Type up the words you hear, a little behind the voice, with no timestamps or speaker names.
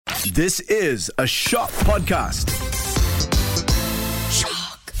This is a Shock Podcast.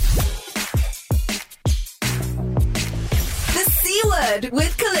 Shock. The C Word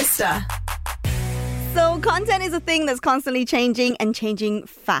with Callista. So content is a thing that's constantly changing and changing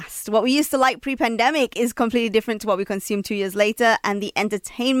fast. What we used to like pre-pandemic is completely different to what we consume 2 years later. And the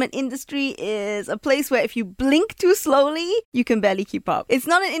entertainment industry is a place where if you blink too slowly, you can barely keep up. It's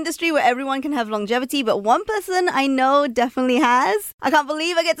not an industry where everyone can have longevity, but one person I know definitely has. I can't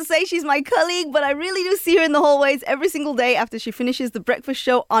believe I get to say she's my colleague, but I really do see her in the hallways every single day after she finishes the breakfast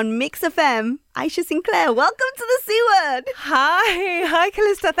show on Mix FM. Aishah Sinclair, welcome to the C Word. Hi,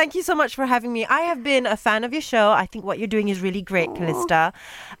 Callista. Thank you so much for having me. I have been a fan of your show. I think what you're doing is really great, Callista.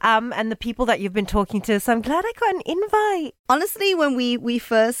 And the people that you've been talking to, so I'm glad I got an invite. Honestly, when we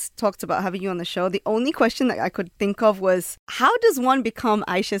first talked about having you on the show, the only question that I could think of was, how does one become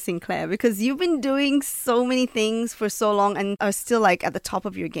Aishah Sinclair? Because you've been doing so many things for so long and are still like at the top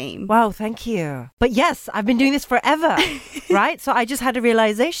of your game. Wow, thank you. But yes, I've been doing this forever, right? So I just had a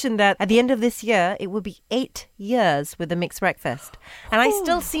realization that at the end of this year, it will be 8 years with the Mixed Breakfast. And I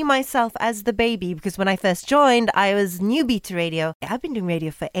still see myself as the baby because when I first joined, I was newbie to radio. I've been doing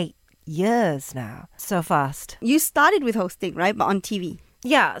radio for 8 years now. So fast. You started with hosting, right? But on TV.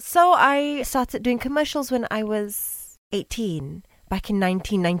 Yeah, so I started doing commercials when I was 18, back in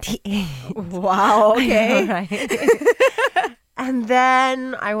 1998. Wow, okay. I know, right? And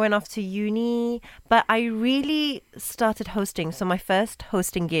then I went off to uni, but I really started hosting. So my first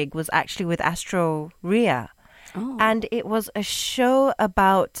hosting gig was actually with Astro Ria. Oh. And it was a show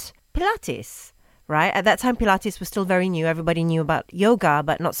about Pilates, right? At that time, Pilates was still very new. Everybody knew about yoga,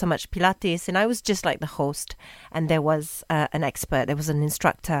 but not so much Pilates. And I was just like the host. And there was an expert. There was an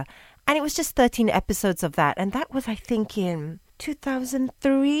instructor. And it was just 13 episodes of that. And that was, I think, in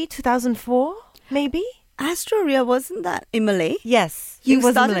 2003, 2004, maybe? Astroria, wasn't that in Malay? Yes. You it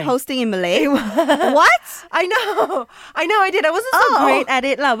was started Malay. hosting in Malay? What? I know, I did. I wasn't so Oh. great at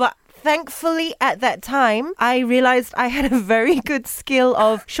it, lah, but thankfully at that time, I realized I had a very good skill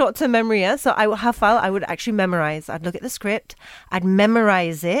of short-term memory. Yeah? So I would have file, I would actually memorize. I'd look at the script, I'd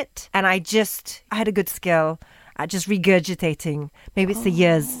memorize it, and I had a good skill at just regurgitating. Maybe it's the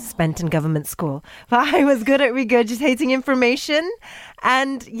years spent in government school. But I was good at regurgitating information.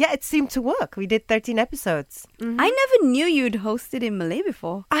 And yeah, it seemed to work. We did 13 episodes. Mm-hmm. I never knew you'd hosted in Malay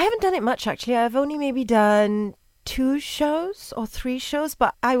before. I haven't done it much, actually. I've only maybe done 2 shows or 3 shows.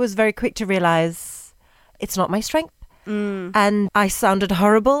 But I was very quick to realize it's not my strength. And I sounded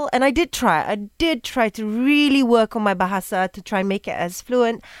horrible. And I did try. I did try to really work on my bahasa to try and make it as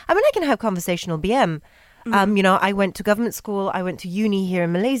fluent. I mean, I can have conversational BM. You know, I went to government school. I went to uni here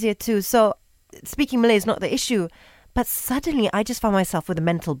in Malaysia too. So speaking Malay is not the issue. But suddenly I just found myself with a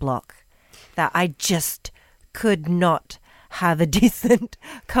mental block that I just could not have a decent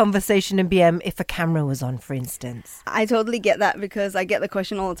conversation in BM if a camera was on, for instance. I totally get that because I get the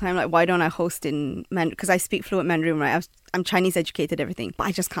question all the time, like, why don't I host in Mandarin? Because I speak fluent Mandarin, right? I'm Chinese educated, everything, but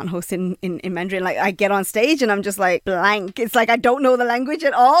I just can't host in Mandarin. Like, I get on stage and I'm just like blank. It's like I don't know the language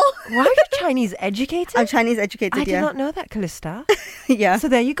at all. Why are you Chinese educated? I'm Chinese educated, I did not know that, Callista. Yeah. So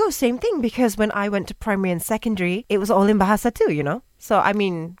there you go, same thing, because when I went to primary and secondary, it was all in Bahasa too, you know? So, I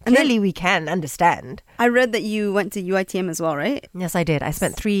mean, clearly we can understand. I read that you went to UITM as well, right? Yes, I did. I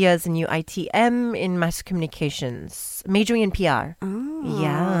spent 3 years in UITM in mass communications, majoring in PR. Oh,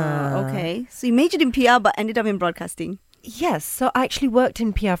 Yeah. Okay. So you majored in PR but ended up in broadcasting. Yes, so I actually worked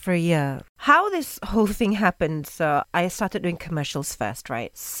in PR for a year. How this whole thing happened, so I started doing commercials first, right?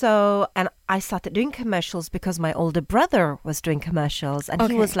 So, and I started doing commercials because my older brother was doing commercials. And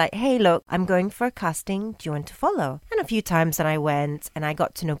he was like, hey, look, I'm going for a casting. Do you want to follow? And a few times that I went and I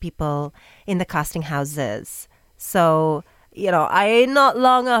got to know people in the casting houses. So, you know, I not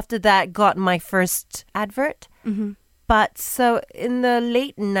long after that got my first advert. Mm-hmm. But so in the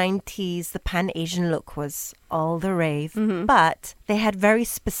late 90s, the Pan-Asian look was all the rave. Mm-hmm. But they had very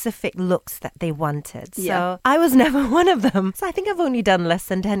specific looks that they wanted. So I was never one of them. So I think I've only done less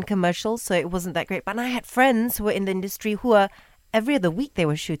than 10 commercials. So it wasn't that great. But I had friends who were in the industry who are every other week they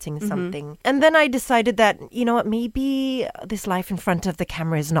were shooting something. Mm-hmm. And then I decided that, you know what, maybe this life in front of the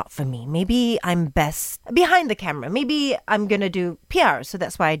camera is not for me. Maybe I'm best behind the camera. Maybe I'm going to do PR. So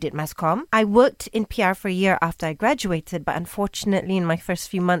that's why I did mass comm. I worked in PR for a year after I graduated, but unfortunately in my first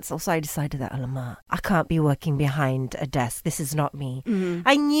few months also I decided that, alamak, I can't be working behind a desk. This is not me. Mm-hmm.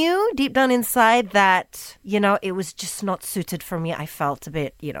 I knew deep down inside that, you know, it was just not suited for me. I felt a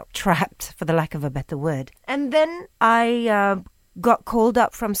bit, you know, trapped, for the lack of a better word. And then I got called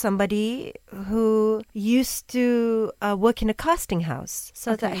up from somebody who used to work in a casting house.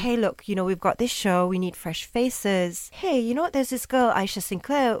 So that, hey, look, we've got this show, we need fresh faces. Hey, you know what, there's this girl, Aishah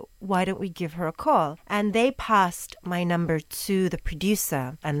Sinclair, why don't we give her a call? And they passed my number to the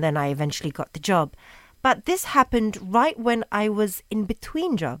producer, and then I eventually got the job. But this happened right when I was in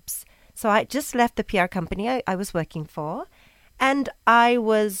between jobs. So I just left the PR company I was working for, and I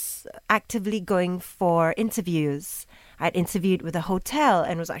was actively going for interviews. I'd interviewed with a hotel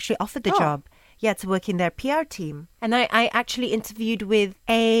and was actually offered the job. Yeah, to work in their PR team. And I actually interviewed with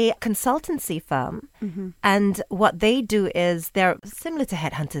a consultancy firm. And what they do is they're similar to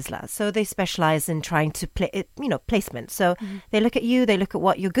headhunters. So they specialize in trying to placement. So they look at you, they look at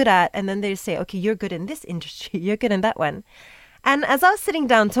what you're good at, and then they say, okay, you're good in this industry, you're good in that one. And as I was sitting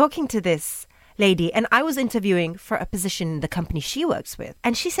down talking to this lady, and I was interviewing for a position in the company she works with.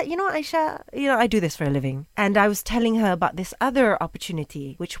 And she said, Aishah, I do this for a living. And I was telling her about this other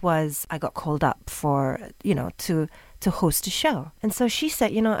opportunity, which was I got called up for, to host a show. And so she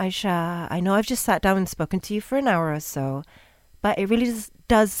said, Aishah, I know I've just sat down and spoken to you for an hour or so, but it really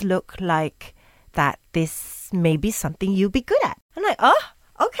does look like that this may be something you'll be good at. I'm like, oh,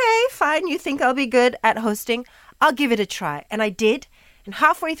 okay, fine. You think I'll be good at hosting? I'll give it a try. And I did. And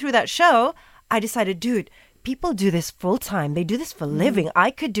halfway through that show, I decided, dude, people do this full time. They do this for a living.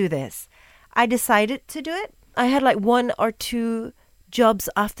 I could do this. I decided to do it. I had like 1 or 2 jobs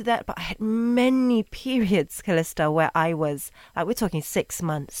after that, but I had many periods, Callista, where I was, we're talking 6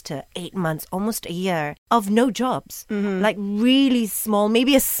 months to 8 months, almost a year of no jobs. Like really small,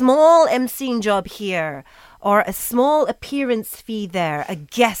 maybe a small emceeing job here or a small appearance fee there, a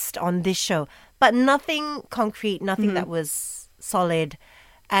guest on this show, but nothing concrete, nothing that was solid.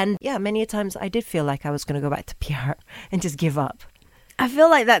 And yeah, many times I did feel like I was going to go back to PR and just give up. I feel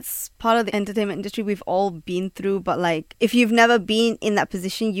like that's part of the entertainment industry we've all been through. But like, if you've never been in that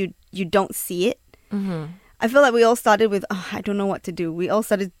position, you don't see it. I feel like we all started with, I don't know what to do. We all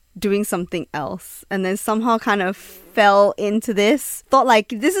started doing something else and then somehow kind of fell into this. Thought like,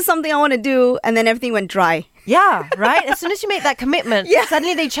 this is something I want to do. And then everything went dry. Yeah, right? As soon as you make that commitment,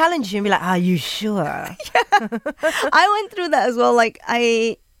 suddenly they challenge you and be like, are you sure? I went through that as well. Like,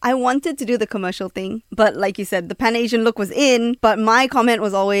 I wanted to do the commercial thing, but like you said, the Pan-Asian look was in, but my comment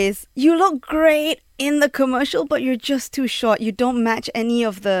was always, you look great in the commercial, but you're just too short. You don't match any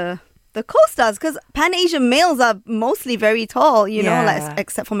of the co-stars, because Pan-Asian males are mostly very tall, like,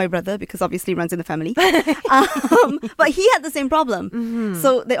 except for my brother, because obviously he runs in the family. But he had the same problem.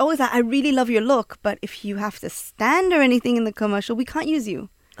 So they always like, I really love your look, but if you have to stand or anything in the commercial, we can't use you.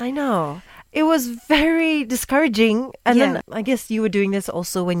 I know. It was very discouraging. And then I guess you were doing this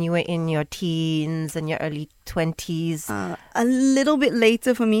also when you were in your teens and your early 20s. A little bit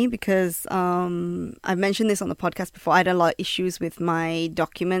later for me because I've mentioned this on the podcast before. I had a lot of issues with my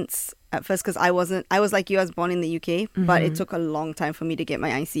documents at first because I was like you, I was born in the UK, but it took a long time for me to get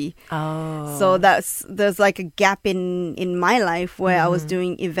my IC. Oh. So there's like a gap in my life where I was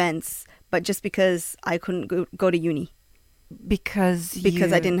doing events, but just because I couldn't go to uni. Because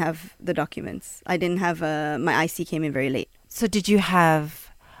I didn't have the documents. I didn't have my IC came in very late. So did you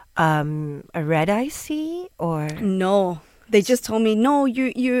have a red IC or no? They just told me no.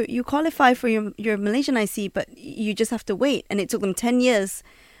 You qualify for your Malaysian IC, but you just have to wait. And it took them 10 years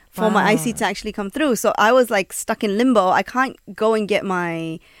for my IC to actually come through. So I was like stuck in limbo. I can't go and get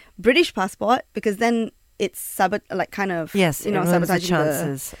my British passport because then it's sabotaging the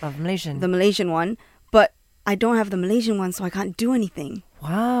chances of the Malaysian one, but I don't have the Malaysian one, so I can't do anything.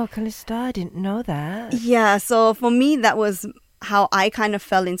 Wow, Callista, I didn't know that. Yeah, so for me, that was how I kind of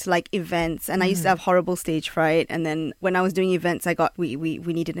fell into like events. And I used to have horrible stage fright. And then when I was doing events, we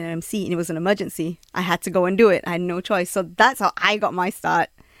needed an MC and it was an emergency. I had to go and do it. I had no choice. So that's how I got my start.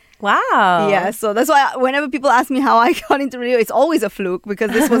 Wow. Yeah, so that's why whenever people ask me how I got into radio, it's always a fluke because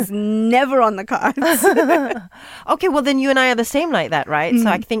this was never on the cards. Okay, well then you and I are the same like that, right? So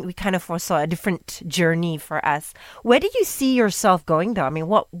I think we kind of foresaw a different journey for us. Where did you see yourself going though? I mean,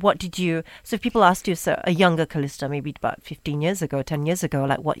 what did you, so if people asked you, so a younger Callista, maybe about 15 years ago, 10 years ago,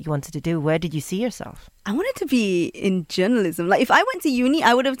 like what you wanted to do, where did you see yourself? I wanted to be in journalism. Like if I went to uni,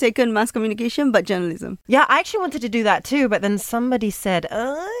 I would have taken mass communication, but journalism. Yeah, I actually wanted to do that too, but then somebody said,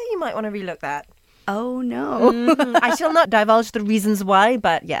 you might want to relook that. Oh no. I shall not divulge the reasons why,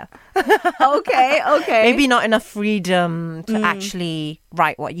 but yeah. Okay. Maybe not enough freedom to actually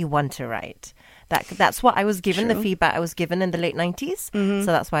write what you want to write. That's what I was given, the feedback I was given in the late 90s. So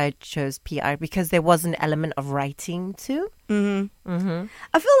that's why I chose PR, because there was an element of writing too. I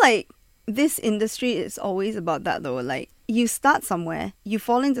feel like this industry is always about that though. Like you start somewhere, you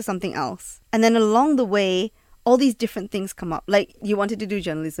fall into something else, and then along the way, all these different things come up. Like, you wanted to do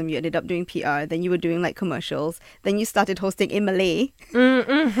journalism, you ended up doing PR, then you were doing like commercials, then you started hosting in Malay,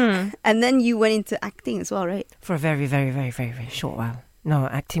 and then you went into acting as well, right? For a very, very, very, very, very short while. No,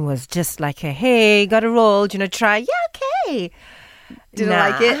 acting was just like a, hey, got a role, do you want to try? Yeah, okay. Didn't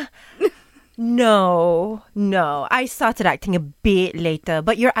like it? No. I started acting a bit later,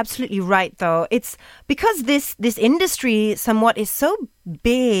 but you're absolutely right though. It's because this industry somewhat is so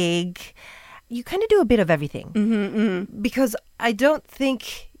big, you kind of do a bit of everything. Because I don't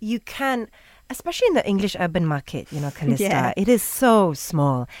think you can, especially in the English urban market, Calista, it is so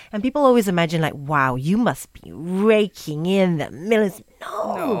small. And people always imagine like, wow, you must be raking in the millions.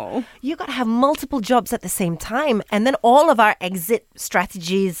 No. You got to have multiple jobs at the same time. And then all of our exit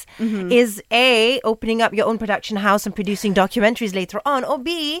strategies is A, opening up your own production house and producing documentaries later on, or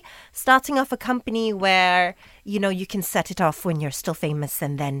B, starting off a company where, you can set it off when you're still famous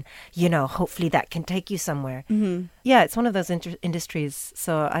and then, hopefully that can take you somewhere. Yeah, it's one of those industries.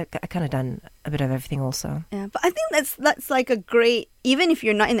 So I kind of done a bit of everything also. Yeah, but I think that's like a great, even if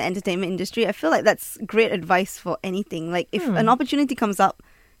you're not in the entertainment industry, I feel like that's great advice for anything. Like if an opportunity comes up,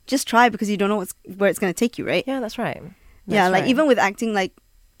 just try, because you don't know where it's going to take you, right? Yeah, that's right. Like even with acting, like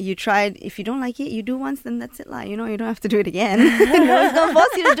you tried, if you don't like it, you do once, then that's it. Like, you don't have to do it again. No one's going to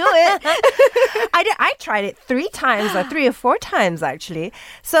force you to do it. I tried it 3 times, or 3 or 4 times actually.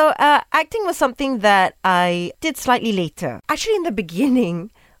 So acting was something that I did slightly later. Actually, in the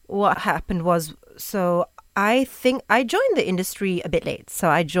beginning, what happened was, so I think I joined the industry a bit late. So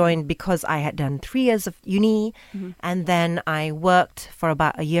I joined because I had done 3 years of uni and then I worked for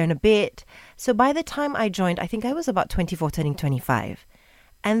about a year and a bit. So by the time I joined, I think I was about 24, turning 25.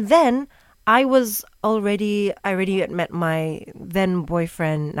 And then I already had met my then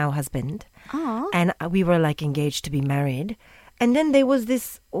boyfriend, now husband. Aww. And we were like engaged to be married. And then there was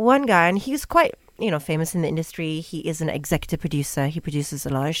this one guy, and he was quite, famous in the industry. He is an executive producer. He produces a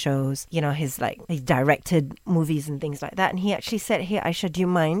lot of shows. He's directed movies and things like that. And he actually said, hey, Aishah, do you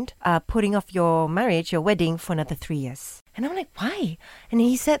mind putting off your marriage, your wedding, for another 3 years? And I'm like, why? And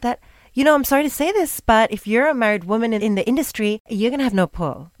he said that, I'm sorry to say this, but if you're a married woman in the industry, you're going to have no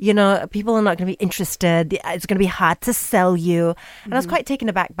pull. People are not going to be interested. It's going to be hard to sell you. And I was quite taken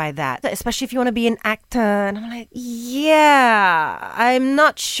aback by that, especially if you want to be an actor. And I'm like, yeah, I'm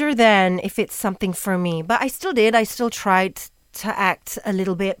not sure then if it's something for me. But I still did. I still tried to act a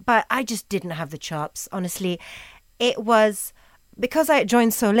little bit, but I just didn't have the chops, honestly. It was because I had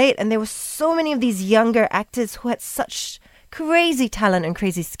joined so late, and there were so many of these younger actors who had such crazy talent and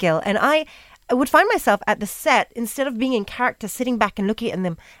crazy skill. And I would find myself at the set, instead of being in character, sitting back and looking at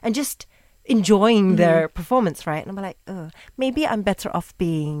them and just enjoying their performance, right? And I'm like, maybe I'm better off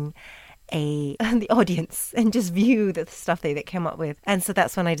being the audience and just view the stuff they came up with. And so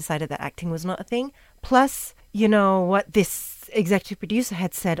that's when I decided that acting was not a thing. Plus, what this executive producer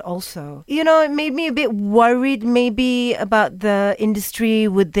had said also, it made me a bit worried maybe about the industry.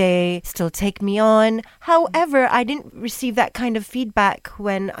 Would they still take me on? However, I didn't receive that kind of feedback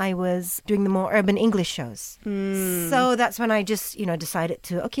when I was doing the more urban English shows. So that's when I just, decided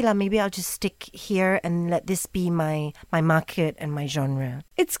to, okay, maybe I'll just stick here and let this be my market and my genre.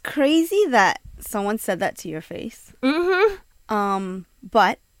 It's crazy that someone said that to your face.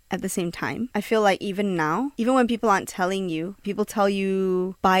 But at the same time, I feel like even now, even when people aren't telling you, people tell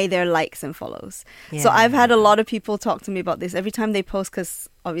you by their likes and follows. Yeah. So I've had a lot of people talk to me about this every time they post, because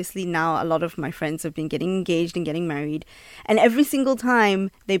obviously now a lot of my friends have been getting engaged and getting married. And every single time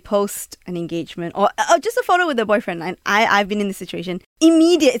they post an engagement or just a photo with their boyfriend, and I've been in this situation,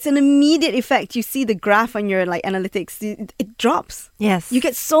 it's an immediate effect. You see the graph on your analytics, it drops. Yes. You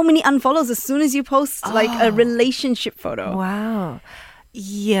get so many unfollows as soon as you post a relationship photo. Wow.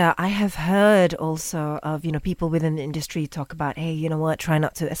 Yeah, I have heard also of, people within the industry talk about, hey, you know what, try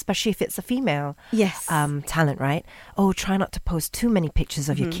not to, especially if it's a female talent, right? Oh, try not to post too many pictures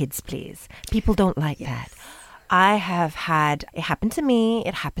of your kids, please. People don't like that. I have had, it happened to me,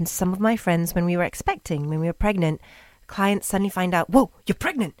 it happened to some of my friends when we were pregnant. Clients suddenly find out, whoa, you're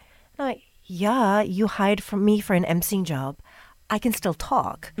pregnant. And I'm like, yeah, you hired from me for an emceeing job. I can still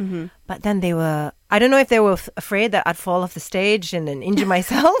talk. But then I don't know if they were afraid that I'd fall off the stage and then injure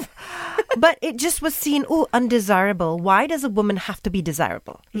myself, but it just was seen, undesirable. Why does a woman have to be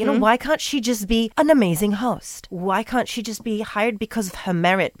desirable? Why can't she just be an amazing host? Why can't she just be hired because of her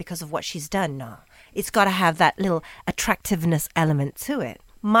merit, because of what she's done? No, it's got to have that little attractiveness element to it.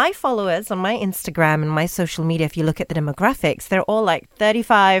 My followers on my Instagram and my social media, if you look at the demographics, they're all like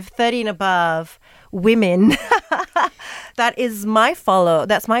 35, 30 and above women. That is my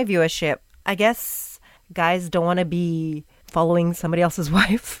that's my viewership. I guess guys don't want to be following somebody else's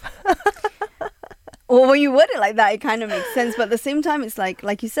wife. Or when you word it like that, it kind of makes sense. But at the same time, it's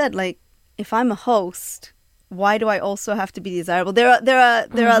like you said, like, if I'm a host, why do I also have to be desirable? There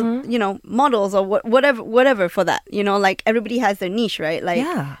are you know, models or whatever for that. You know, like everybody has their niche, right? Like,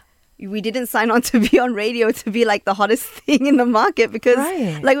 Yeah. we didn't sign on to be on radio to be like the hottest thing in the market because,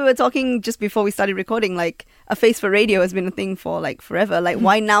 like we were talking just before we started recording, like a face for radio has been a thing for like forever. Like,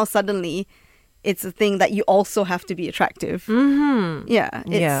 why now suddenly it's a thing that you also have to be attractive? Yeah,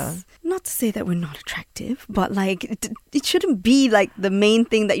 it's not to say that we're not attractive, but like it shouldn't be like the main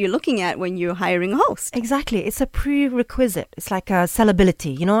thing that you're looking at when you're hiring a host. Exactly. It's a prerequisite. It's like a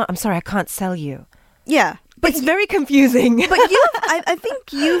sellability. You know, I'm sorry, I can't sell you. Yeah. But it's very confusing. But I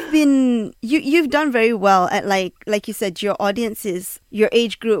think you've done very well at like you said, your audience is your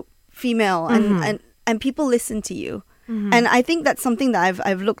age group, female, and people listen to you, and I think that's something that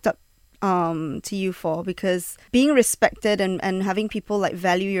I've looked up to you for, because being respected and having people like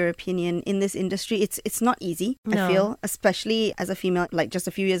value your opinion in this industry, it's not easy. No. I feel, especially as a female. Like just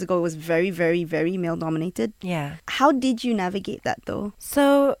a few years ago, it was very, very, very male dominated. Yeah. How did you navigate that though?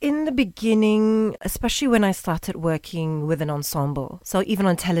 So in the beginning, especially when I started working with an ensemble, so even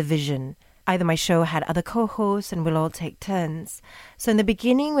on television, either my show had other co-hosts and we'll all take turns. So in the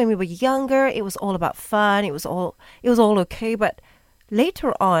beginning, when we were younger, it was all about fun. It was all okay, but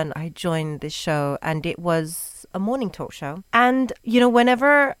later on, I joined this show and it was a morning talk show. And, you know,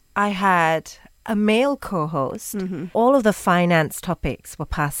 whenever I had a male co-host, all of the finance topics were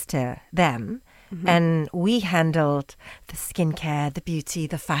passed to them. And we handled the skincare, the beauty,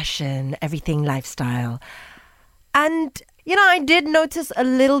 the fashion, everything lifestyle. And, you know, I did notice a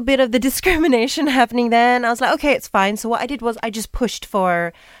little bit of the discrimination happening then. I was like, okay, it's fine. So what I did was I just pushed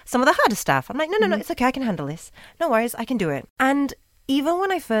for some of the harder stuff. I'm like, no, it's okay. I can handle this. No worries. I can do it. And even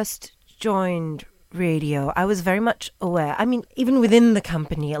when I first joined radio, I was very much aware. I mean, even within the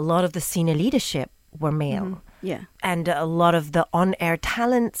company, a lot of the senior leadership were male. Yeah. And a lot of the on-air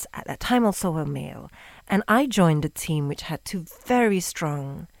talents at that time also were male. And I joined a team which had two very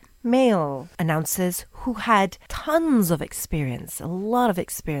strong male announcers who had tons of experience, a lot of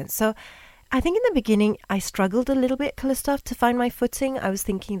experience. So I think in the beginning, I struggled a little bit, Calista, to find my footing. I was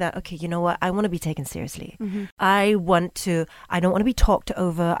thinking that, okay, you know what? I want to be taken seriously. I don't want to be talked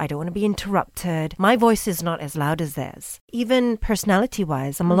over. I don't want to be interrupted. My voice is not as loud as theirs. Even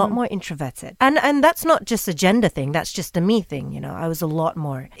personality-wise, I'm a lot more introverted. And that's not just a gender thing. That's just a me thing, you know. I was a lot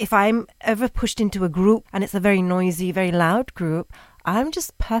more. If I'm ever pushed into a group and it's a very noisy, very loud group, I'm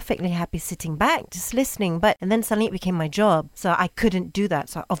just perfectly happy sitting back, just listening. And then suddenly it became my job. So I couldn't do that.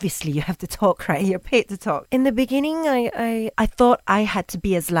 So obviously you have to talk, right? You're paid to talk. In the beginning, I thought I had to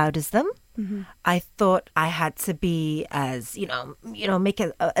be as loud as them. I thought I had to be as, you know, make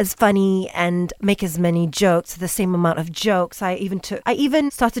it as funny and make as many jokes, the same amount of jokes. I even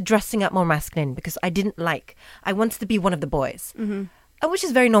started dressing up more masculine because I wanted to be one of the boys. Which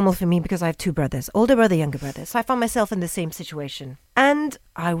is very normal for me because I have two brothers, older brother, younger brother. So I found myself in the same situation. And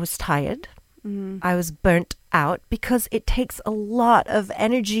I was tired. I was burnt out because it takes a lot of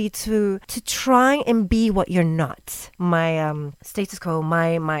energy to try and be what you're not. My status quo,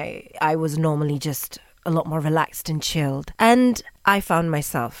 I was normally just a lot more relaxed and chilled. And I found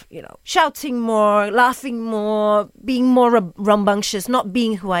myself, you know, shouting more, laughing more, being more rambunctious, not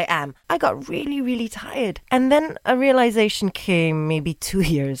being who I am. I got really, really tired. And then a realization came maybe 2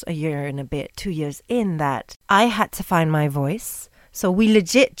 years, a year and a bit, 2 years in, that I had to find my voice. So we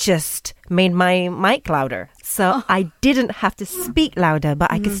legit just made my mic louder. So I didn't have to speak louder,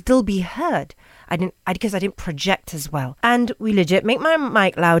 but I could still be heard. Because I didn't project as well. And we legit make my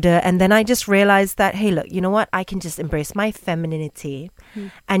mic louder. And then I just realized that, hey, look, you know what? I can just embrace my femininity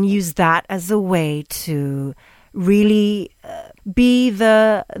and use that as a way to really be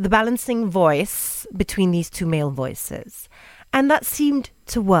the balancing voice between these two male voices. And that seemed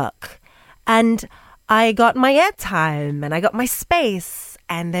to work. And I got my airtime and I got my space.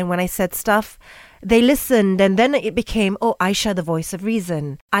 And then when I said stuff, they listened, and then it became, Aishah, the voice of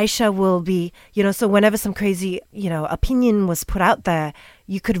reason. Aishah will be, you know, so whenever some crazy, you know, opinion was put out there,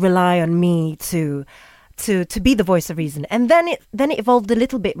 you could rely on me to be the voice of reason. And then it evolved a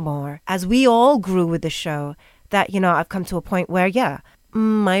little bit more as we all grew with the show, that, you know, I've come to a point where,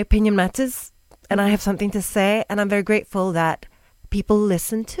 my opinion matters and I have something to say, and I'm very grateful that people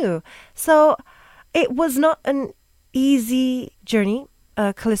listen too. So it was not an easy journey,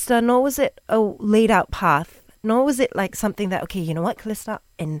 Calista, nor was it a laid out path, nor was it like something that, okay, you know what, Calista,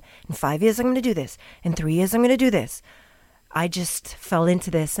 in 5 years I'm going to do this, in 3 years I'm going to do this. I just fell into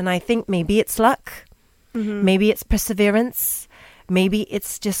this, and I think maybe it's luck, maybe it's perseverance, Maybe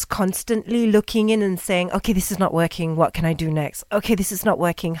it's just constantly looking in and saying, okay, this is not working. What can I do next? Okay, this is not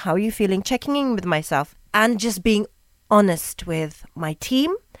working. How are you feeling? Checking in with myself and just being honest with my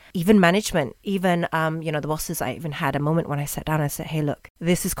team, even management, even, the bosses. I even had a moment when I sat down and I said, hey, look,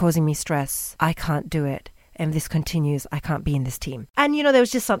 this is causing me stress. I can't do it. And if this continues, I can't be in this team. And, there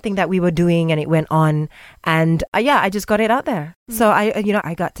was just something that we were doing and it went on. And I just got it out there. So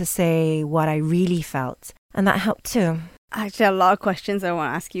I got to say what I really felt. And that helped too. Actually, a lot of questions I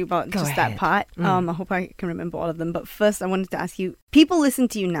want to ask you about that part. I hope I can remember all of them. But first, I wanted to ask you, people listen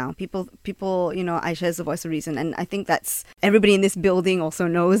to you now. People, Aishah is the voice of reason. And I think that's, everybody in this building also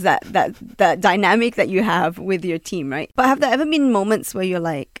knows that dynamic that you have with your team, right? But have there ever been moments where you're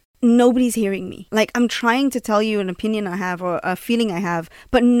like, nobody's hearing me? Like, I'm trying to tell you an opinion I have or a feeling I have,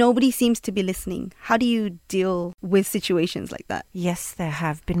 but nobody seems to be listening. How do you deal with situations like that? Yes, there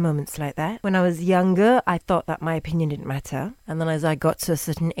have been moments like that. When I was younger, I thought that my opinion didn't matter. And then as I got to a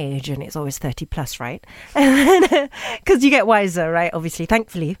certain age, and it's always 30 plus, right? Because you get wiser, right? Obviously,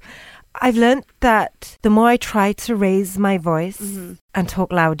 thankfully. I've learned that the more I try to raise my voice and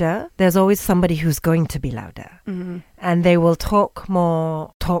talk louder, there's always somebody who's going to be louder. And they will talk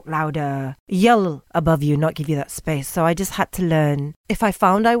more, talk louder, yell above you, not give you that space. So I just had to learn. If I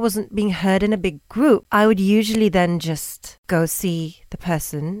found I wasn't being heard in a big group, I would usually then just go see the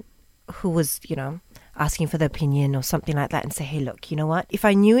person who was, asking for the opinion or something like that and say, hey, look, you know what? If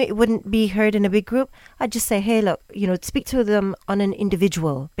I knew it wouldn't be heard in a big group, I'd just say, hey, look, speak to them on an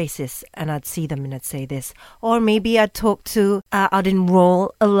individual basis and I'd see them and I'd say this. Or maybe I'd I'd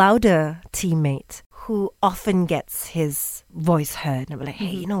enroll a louder teammate who often gets his voice heard. And I'd be like,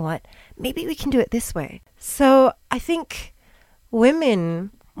 hey, you know what? Maybe we can do it this way. So I think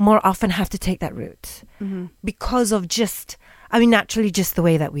women more often have to take that route because of naturally just the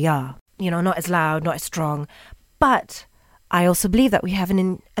way that we are. Not as loud, not as strong. But I also believe that we have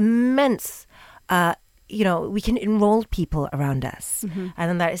an immense, we can enroll people around us. And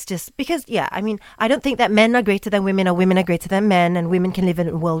then that is just because, I don't think that men are greater than women or women are greater than men and women can live in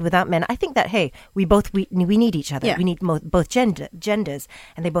a world without men. I think that, hey, we need each other. Yeah. We need both genders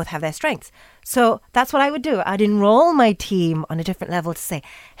and they both have their strengths. So that's what I would do. I'd enroll my team on a different level to say,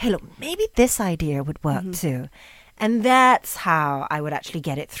 hey, look, maybe this idea would work too. And that's how I would actually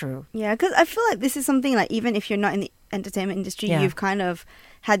get it through. Yeah, because I feel like this is something like even if you're not in the entertainment industry, you've kind of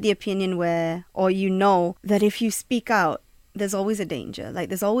had the opinion where, or that if you speak out, there's always a danger. Like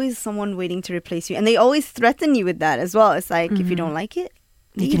there's always someone waiting to replace you. And they always threaten you with that as well. It's like, if you don't like it,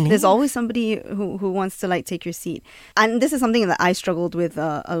 leave. There's always somebody who wants to take your seat. And this is something that I struggled with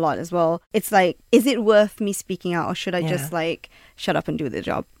a lot as well. It's like, is it worth me speaking out or should I just shut up and do the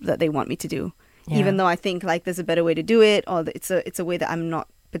job that they want me to do? Yeah. Even though I think there's a better way to do it or it's a way that I'm not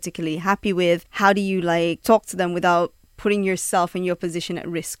particularly happy with. How do you talk to them without putting yourself and your position at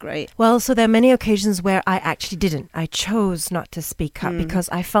risk, right? Well, so there are many occasions where I actually didn't. I chose not to speak up because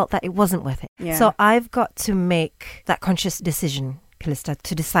I felt that it wasn't worth it. Yeah. So I've got to make that conscious decision, Callista,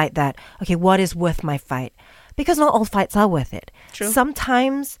 to decide that, okay, what is worth my fight? Because not all fights are worth it. True.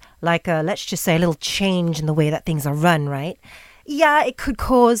 Sometimes, let's just say a little change in the way that things are run, right? Yeah, it could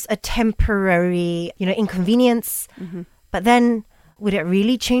cause a temporary, inconvenience. But then, would it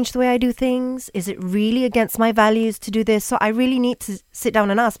really change the way I do things? Is it really against my values to do this? So I really need to sit down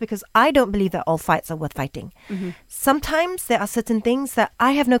and ask because I don't believe that all fights are worth fighting. Sometimes there are certain things that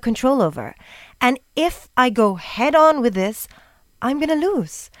I have no control over. And if I go head on with this, I'm going to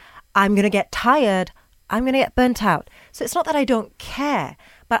lose. I'm going to get tired. I'm going to get burnt out. So it's not that I don't care.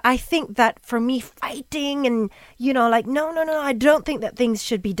 But I think that for me fighting and, no, I don't think that things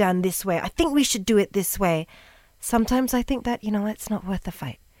should be done this way. I think we should do it this way. Sometimes I think that, it's not worth the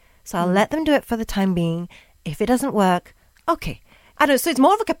fight. So I'll let them do it for the time being. If it doesn't work, okay. I don't know. So it's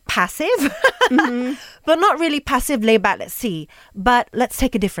more of a passive, but not really passive, lay back, let's see. But let's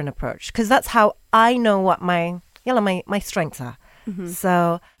take a different approach because that's how I know what my strengths are.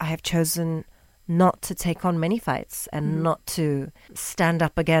 So I have chosen not to take on many fights and not to stand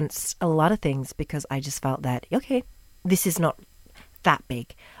up against a lot of things because I just felt that, okay, this is not that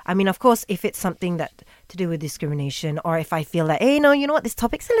big. I mean, of course, if it's something that to do with discrimination or if I feel that, hey, no, you know what, this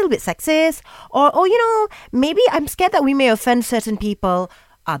topic's a little bit sexist or maybe I'm scared that we may offend certain people,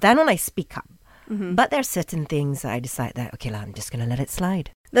 then when I speak up. But there are certain things that I decide that, okay, I'm just going to let it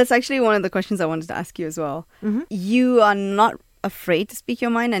slide. That's actually one of the questions I wanted to ask you as well. You are not afraid to speak your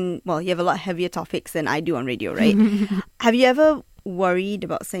mind and you have a lot heavier topics than I do on radio, right? Have you ever worried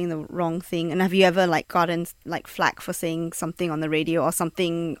about saying the wrong thing and have you ever gotten flack for saying something on the radio or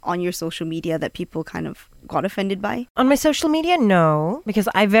something on your social media that people kind of got offended by? On my social media, no, because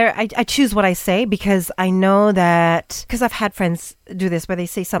I choose what I say, because I know that, because I've had friends do this where they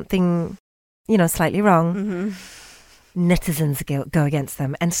say something, slightly wrong. Netizens go against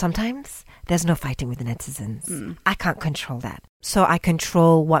them. And sometimes there's no fighting with the netizens. I can't control that. So I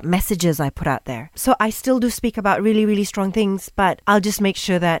control what messages I put out there. So I still do speak about really, really strong things, but I'll just make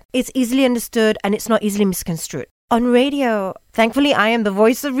sure that it's easily understood and it's not easily misconstrued. On radio, thankfully, I am the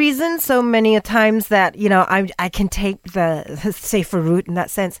voice of reason so many a times that, I can take the safer route in that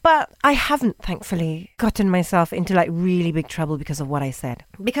sense. But I haven't, thankfully, gotten myself into like really big trouble because of what I said.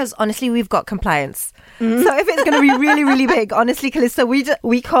 Because honestly, we've got compliance. So if it's going to be really, really big, honestly, Calista,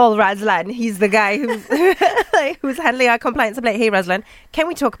 we call Razlan. He's the guy who's handling our compliance. I'm like, hey, Razlan, can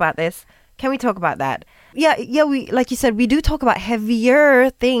we talk about this? Can we talk about that? Yeah, we, like you said, we do talk about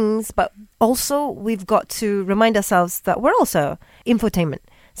heavier things, but also we've got to remind ourselves that we're also infotainment.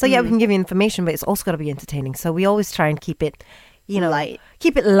 So we can give you information, but it's also got to be entertaining. So we always try and keep it, light.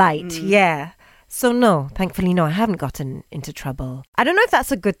 Keep it light, yeah. So no, thankfully, no, I haven't gotten into trouble. I don't know if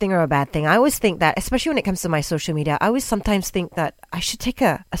that's a good thing or a bad thing. I always think that, especially when it comes to my social media, I always sometimes think that I should take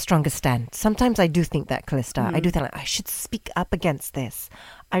a stronger stand. Sometimes I do think that, Calista. I do think like, I should speak up against this.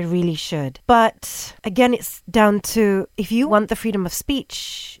 I really should. But again, it's down to, if you want the freedom of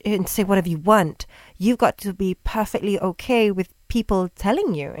speech and say whatever you want, you've got to be perfectly okay with people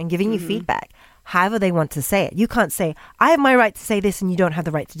telling you and giving you feedback. However they want to say it. You can't say, I have my right to say this and you don't have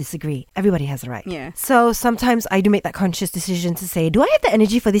the right to disagree. Everybody has a right. Yeah. So sometimes I do make that conscious decision to say, do I have the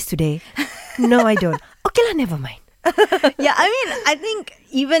energy for this today? No, I don't. Okay, never mind. Yeah, I think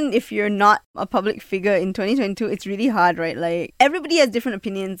even if you're not a public figure in 2022, it's really hard, right? Like, everybody has different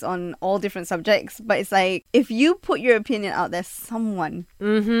opinions on all different subjects, but it's like, if you put your opinion out there, someone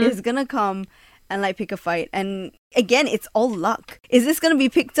is gonna come and like pick a fight. And again, it's all luck. Is this going to be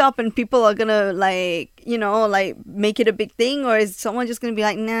picked up and people are going to make it a big thing? Or is someone just going to be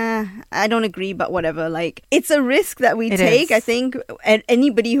like, nah, I don't agree, but whatever. Like, it's a risk that we take, I think, and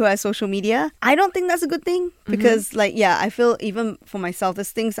anybody who has social media. I don't think that's a good thing because I feel even for myself,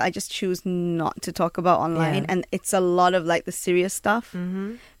 there's things I just choose not to talk about online. And it's a lot of like the serious stuff.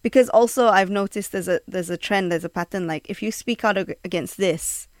 Because also I've noticed there's a trend, there's a pattern. Like, if you speak out against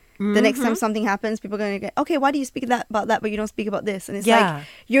this, the next time something happens, people are going to get, okay, why do you speak about that, but you don't speak about this? And it's like,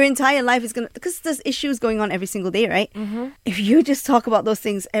 your entire life is going to, because there's issues going on every single day, right? If you just talk about those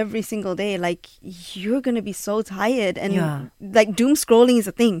things every single day, like, you're going to be so tired. And like, doom scrolling is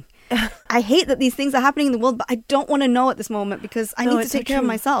a thing. I hate that these things are happening in the world, but I don't want to know at this moment because I need to take care of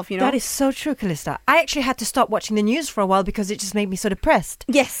myself, That is so true, Calista. I actually had to stop watching the news for a while because it just made me so depressed.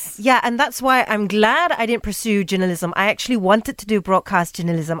 Yes. Yeah, and that's why I'm glad I didn't pursue journalism. I actually wanted to do broadcast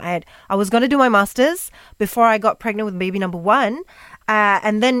journalism. I was going to do my master's before I got pregnant with baby number 1.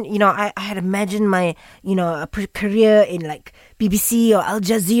 And then, I had imagined my, a career in like BBC or Al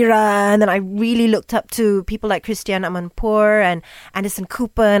Jazeera. And then I really looked up to people like Christiane Amanpour and Anderson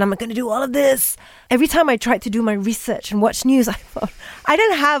Cooper. And I'm going to do all of this. Every time I tried to do my research and watch news, I thought, I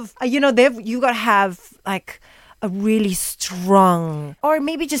didn't have, you got to have like a really strong, or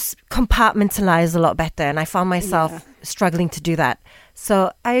maybe just compartmentalize a lot better. And I found myself struggling to do that.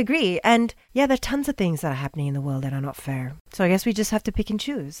 So I agree. And there are tons of things that are happening in the world that are not fair. So I guess we just have to pick and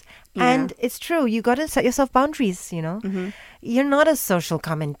choose. Yeah. And it's true. You got to set yourself boundaries, You're not a social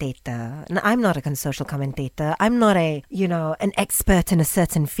commentator. And I'm not a social commentator. I'm not an expert in a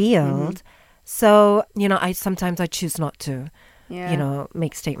certain field. So, sometimes I choose not to,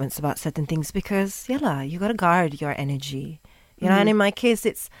 make statements about certain things because, you got to guard your energy. And in my case,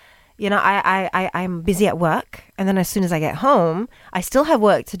 it's, I'm busy at work. And then as soon as I get home, I still have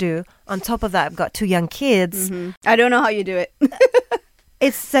work to do. On top of that, I've got 2 young kids. I don't know how you do it.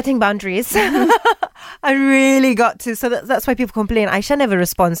 It's setting boundaries. I really got to. So that's why people complain. Aishah never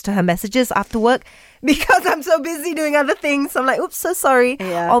responds to her messages after work because I'm so busy doing other things. I'm like, oops, so sorry.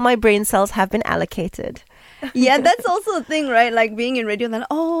 Yeah. All my brain cells have been allocated. Yeah, that's also a thing, right? Like being in radio, then,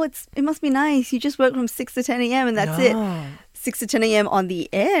 it must be nice. You just work from 6 to 10 a.m. and that's it. 6 to 10 a.m. on the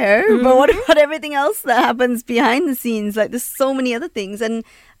air. But what about everything else that happens behind the scenes? Like, there's so many other things. And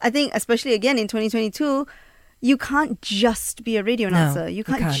I think, especially again in 2022, you can't just be a radio announcer. You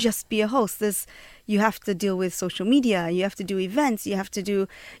can't just be a host. You have to deal with social media. You have to do events. You have to do,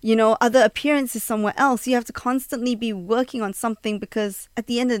 other appearances somewhere else. You have to constantly be working on something because at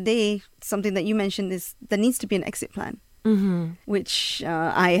the end of the day, something that you mentioned is there needs to be an exit plan. Which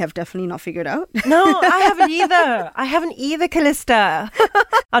I have definitely not figured out. No, I haven't either. Calista.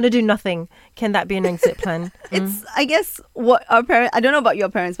 I'm going to do nothing. Can that be an exit plan? It's, I guess, what our parents, I don't know about your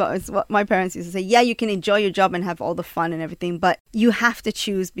parents, but it's what my parents used to say. Yeah, you can enjoy your job and have all the fun and everything, but you have to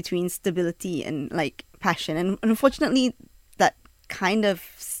choose between stability and like passion. And unfortunately, that kind of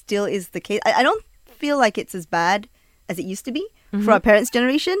still is the case. I don't feel like it's as bad as it used to be for our parents'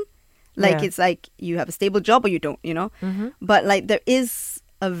 generation. Like, it's like you have a stable job or you don't, you know? But like there is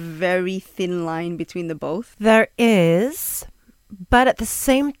a very thin line between the both. There is, but at the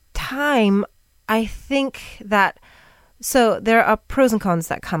same time, I think that, so there are pros and cons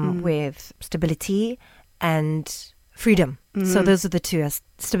that come with stability and freedom. So those are the two,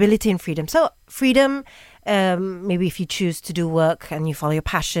 stability and freedom. So freedom, maybe if you choose to do work and you follow your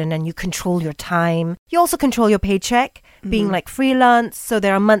passion and you control your time, you also control your paycheck, being like freelance. So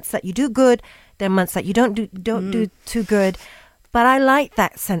there are months that you do good, there are months that you don't do too good. But I like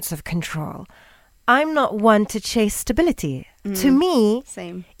that sense of control. I'm not one to chase stability. To me,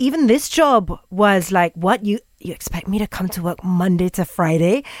 Same. even this job was like, what, you expect me to come to work Monday to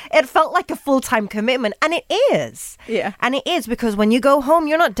Friday? It felt like a full-time commitment, and it is. Yeah. And it is, because when you go home,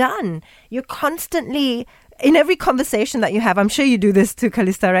 you're not done. You're constantly, in every conversation that you have, I'm sure you do this too,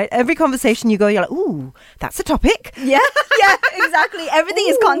 Callista, right? Every conversation you go, you're like, ooh, that's a topic. Yeah, exactly. Everything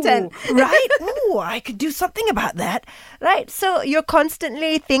is content. Right? Ooh, I could do something about that. Right? So you're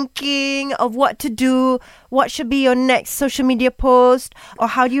constantly thinking of what to do, what should be your next social media post, or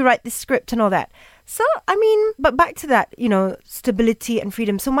how do you write the script and all that. So, I mean, but back to that, stability and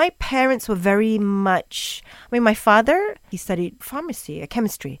freedom. So my parents were very much, my father, he studied pharmacy,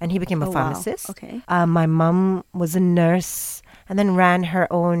 chemistry, and he became a pharmacist. Wow. Okay. My mum was a nurse and then ran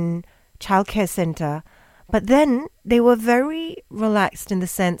her own childcare center. But then they were very relaxed in the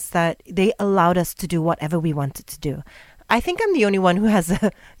sense that they allowed us to do whatever we wanted to do. I think I'm the only one who has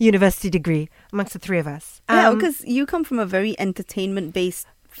a university degree amongst the three of us. Yeah, because you come from a very entertainment-based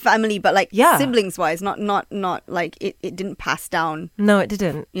family, but like siblings-wise, not like it didn't pass down. No, it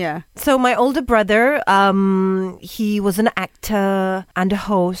didn't. Yeah. So my older brother, he was an actor and a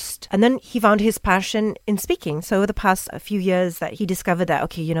host, and then he found his passion in speaking. So over the past few years that he discovered that,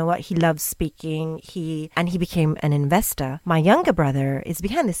 okay, you know what, he loves speaking, he became an investor. My younger brother is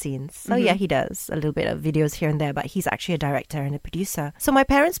behind the scenes. So yeah, he does a little bit of videos here and there, but he's actually a director and a producer. So my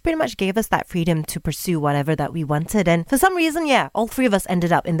parents pretty much gave us that freedom to pursue whatever that we wanted. And for some reason, all three of us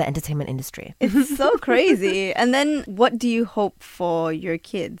ended up in the entertainment industry. It's so crazy. And then what do you hope for your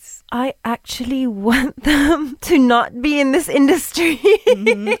kids? I actually want them to not be in this industry.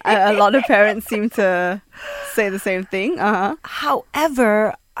 A lot of parents seem to say the same thing.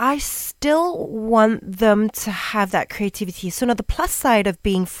 However, I still want them to have that creativity. So now the plus side of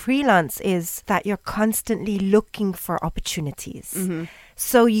being freelance is that you're constantly looking for opportunities.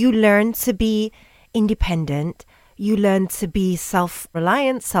 So you learn to be independent. You learn to be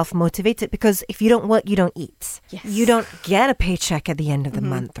self-reliant, self-motivated, because if you don't work, you don't eat. Yes. You don't get a paycheck at the end of the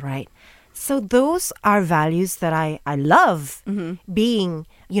month, right? So those are values that I love being,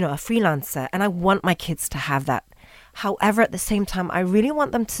 a freelancer, and I want my kids to have that. However, at the same time, I really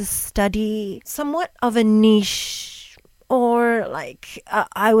want them to study somewhat of a niche, or like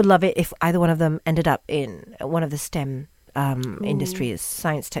I would love it if either one of them ended up in one of the STEM industries,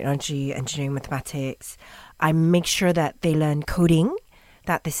 science, technology, engineering, mathematics. I make sure that they learn coding,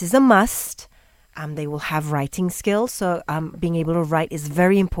 that this is a must. They will have writing skills. So being able to write is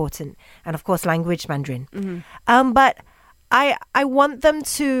very important. And of course, language, Mandarin. But I want them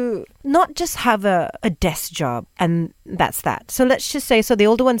to not just have a desk job and that's that. So let's just say, so the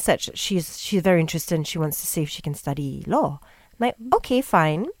older one said she's very interested and she wants to see if she can study law. I'm like, okay,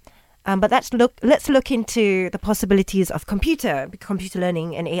 fine. But let's look into the possibilities of computer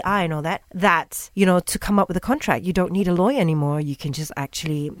learning and AI and all that, to come up with a contract. You don't need a lawyer anymore. You can just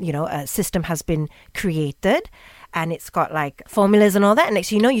actually, a system has been created and it's got like formulas and all that. And next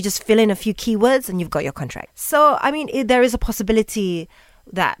thing you know, you just fill in a few keywords and you've got your contract. So, I mean, there is a possibility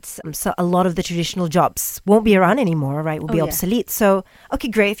that so a lot of the traditional jobs won't be around anymore, right? Will be obsolete. So, okay,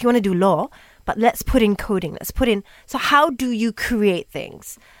 great. If you want to do law, but let's put in coding. So how do you create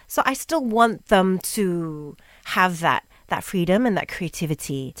things? So I still want them to have that freedom and that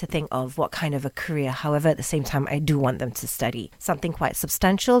creativity to think of what kind of a career. However, at the same time, I do want them to study something quite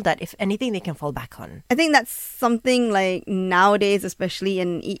substantial that, if anything, they can fall back on. I think that's something like nowadays, especially,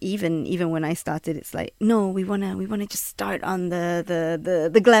 and even when I started, it's like, no, we wanna just start on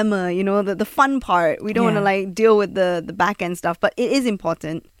the glamour, the fun part. We don't want to like deal with the back end stuff, but it is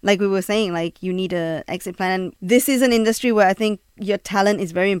important. Like we were saying, like you need a exit plan. And this is an industry where I think your talent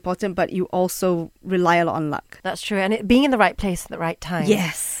is very important, but you also rely a lot on luck. That's true. And being in the right place at the right time.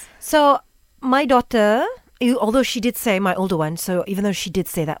 Yes. So my daughter, although she did say, my older one, so even though she did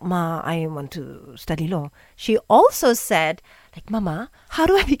say that, Ma, I want to study law, she also said, like, Mama, how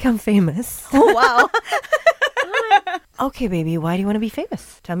do I become famous? Oh, wow. okay, baby, why do you want to be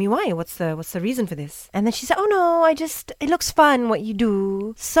famous? Tell me why. What's the reason for this? And then she said, oh no, it looks fun what you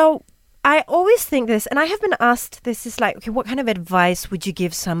do. So I always think this, and I have been asked this, is like, okay, what kind of advice would you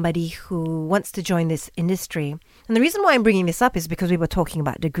give somebody who wants to join this industry? And the reason why I'm bringing this up is because we were talking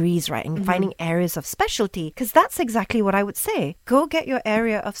about degrees, right? And finding areas of specialty, because that's exactly what I would say. Go get your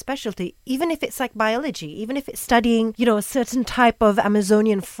area of specialty, even if it's like biology, even if it's studying, a certain type of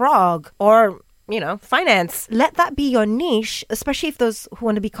Amazonian frog or finance. Let that be your niche, especially if those who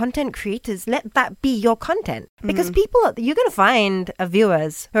want to be content creators, let that be your content. Because you're going to find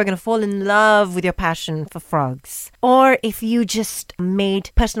viewers who are going to fall in love with your passion for frogs. Or if you just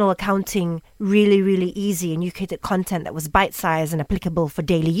made personal accounting really, really easy and you created content that was bite-sized and applicable for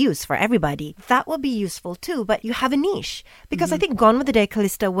daily use for everybody, that will be useful too. But you have a niche. Because I think gone were the day,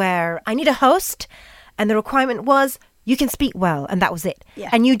 Callista, where I need a host and the requirement was you can speak well, and that was it. Yeah.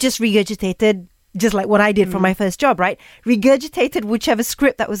 And you just regurgitated, just like what I did for my first job, right? Regurgitated whichever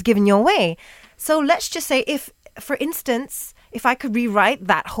script that was given your way. So let's just say for instance, if I could rewrite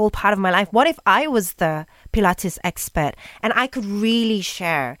that whole part of my life, what if I was the Pilates expert and I could really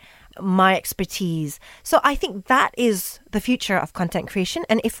share my expertise? So I think that is the future of content creation.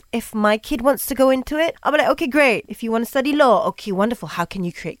 And if my kid wants to go into it, I'll be like, okay, great. If you want to study law, okay, wonderful. How can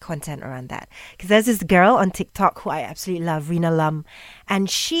you create content around that? Because there's this girl on TikTok who I absolutely love, Rina Lum. And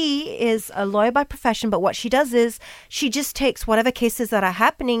she is a lawyer by profession, but what she does is she just takes whatever cases that are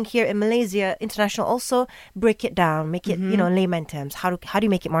happening here in Malaysia, international also, break it down, make it, layman terms. How do you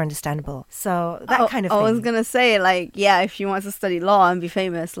make it more understandable? So that kind of thing. I was going to say, if she wants to study law and be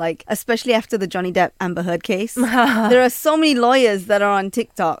famous, especially after the Johnny Depp Amber Heard case, there are so many lawyers that are on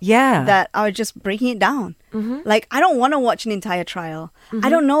TikTok that are just breaking it down. I don't want to watch an entire trial. I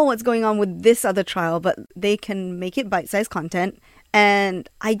don't know what's going on with this other trial, but they can make it bite-sized content. And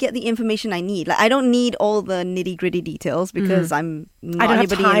I get the information I need. I don't need all the nitty-gritty details because I'm not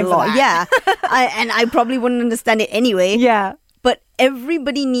anybody in law. Yeah. I probably wouldn't understand it anyway. Yeah. But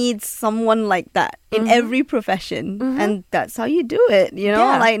everybody needs someone like that in every profession. And that's how you do it,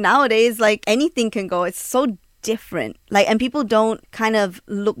 Yeah. Nowadays, anything can go. It's so different. And people don't kind of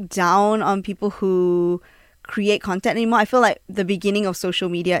look down on people who create content anymore. I feel like the beginning of social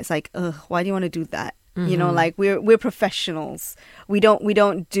media, it's like, ugh, why do you want to do that? We're professionals. We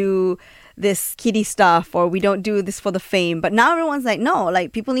don't do this kiddie stuff, or we don't do this for the fame. But now everyone's like, no,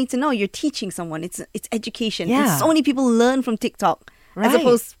 people need to know you're teaching someone. It's education. Yeah. And so many people learn from TikTok as Right.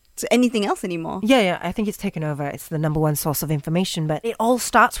 opposed to anything else anymore. Yeah. I think it's taken over. It's the number one source of information. But it all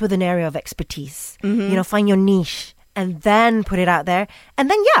starts with an area of expertise. Find your niche and then put it out there. And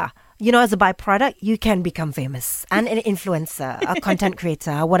then, as a byproduct, you can become famous and an influencer, a content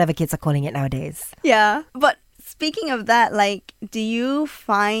creator, whatever kids are calling it nowadays. Yeah. But speaking of that, do you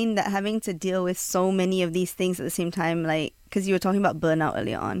find that having to deal with so many of these things at the same time, because you were talking about burnout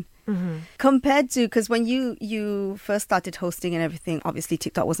earlier on, compared to, because when you first started hosting and everything, obviously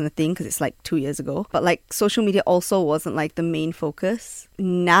TikTok wasn't a thing because it's 2 years ago, but social media also wasn't the main focus.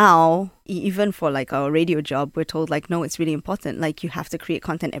 Now, even for our radio job, we're told no, it's really important. You have to create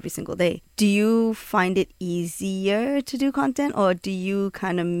content every single day. Do you find it easier to do content, or do you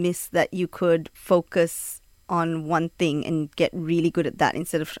kind of miss that you could focus on one thing and get really good at that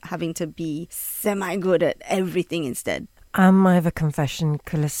instead of having to be semi-good at everything instead? I have a confession,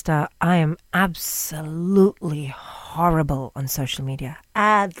 Callista. I am absolutely horrible on social media.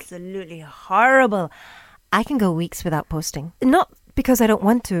 Absolutely horrible. I can go weeks without posting. Not because I don't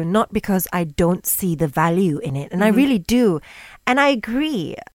want to, not because I don't see the value in it. And I really do. And I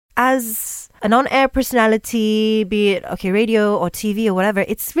agree. As an on-air personality, be it, radio or TV or whatever,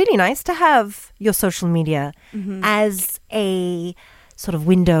 it's really nice to have your social media as a sort of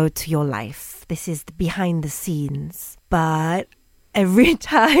window to your life. This is the behind the scenes. But every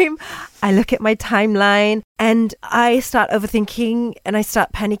time I look at my timeline and I start overthinking and I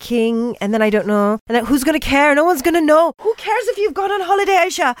start panicking, and then I don't know. And then who's going to care? No one's going to know. Who cares if you've gone on holiday,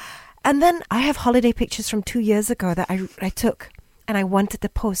 Aishah? And then I have holiday pictures from 2 years ago that I took and I wanted to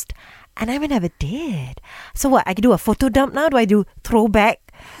post, and I never did. So what? I can do a photo dump now? Do I do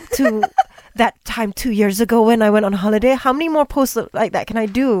throwback to that time 2 years ago when I went on holiday? How many more posts like that can I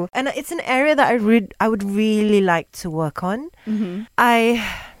do? And it's an area that I would really like to work on.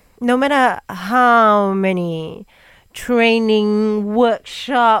 No matter how many training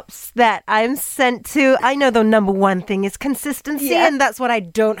workshops that I'm sent to, I know the number one thing is consistency, and that's what I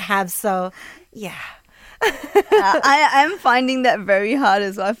don't have. So, yeah. I'm finding that very hard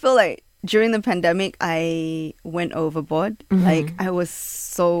as well. I feel like during the pandemic, I went overboard. I was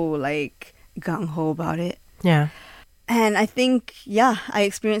so gung-ho about it. Yeah. And I think, I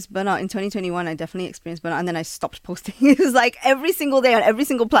experienced burnout in 2021. I definitely experienced burnout, and then I stopped posting. It was like every single day on every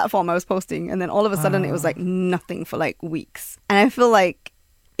single platform I was posting, and then all of a sudden it was like nothing for like weeks. And I feel like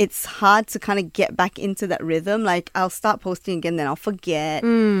it's hard to kind of get back into that rhythm. Like I'll start posting again, then I'll forget.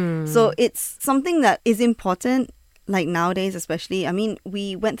 So it's something that is important, like nowadays especially. I mean,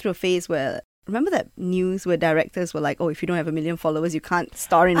 we went through a phase where, remember that news where directors were like, oh, if you don't have 1 million followers, you can't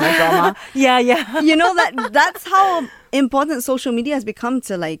star in my drama? Yeah. You know, that's how important social media has become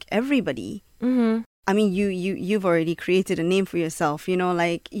to like everybody. I mean, you've already created a name for yourself, you know,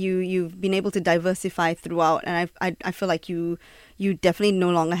 like you've been able to diversify throughout, and I feel like you definitely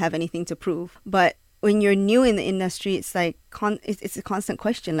no longer have anything to prove. But when you're new in the industry, it's like it's a constant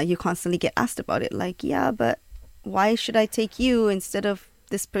question. Like you constantly get asked about it. Like, yeah, but why should I take you instead of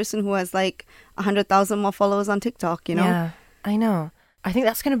this person who has like 100,000 more followers on TikTok, you know? Yeah, I know. I think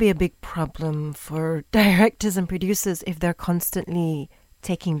that's going to be a big problem for directors and producers if they're constantly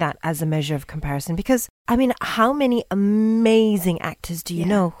taking that as a measure of comparison. Because, I mean, how many amazing actors do you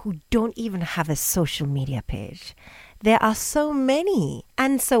know who don't even have a social media page? There are so many.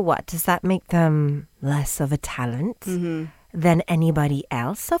 And so what? Does that make them less of a talent than anybody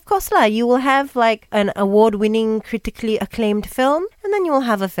else? Of course, you will have like an award-winning, critically acclaimed film, and then you will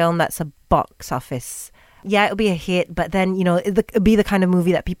have a film that's a box office. Yeah, it'll be a hit, but then, you know, it'll be the kind of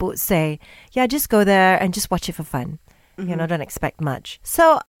movie that people would say, yeah, just go there and just watch it for fun. You know, don't expect much.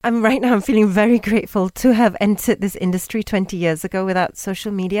 So I'm feeling very grateful to have entered this industry 20 years ago without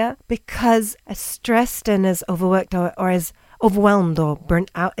social media, because as stressed and as overworked or as overwhelmed or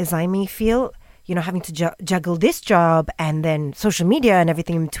burnt out as I may feel, you know, having to juggle this job and then social media and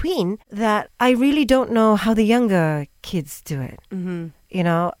everything in between, that I really don't know how the younger kids do it. You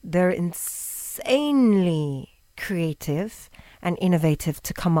know, they're insanely creative and innovative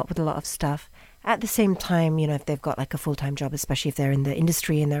to come up with a lot of stuff. At the same time, you know, if they've got like a full-time job, especially if they're in the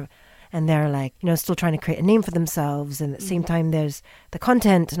industry and they're like, you know, still trying to create a name for themselves, and at the same time there's the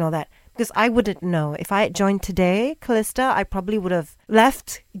content and all that. Because I wouldn't know. If I had joined today, Callista, I probably would have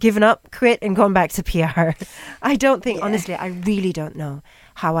left, given up, quit, and gone back to PR. I don't think, honestly, I really don't know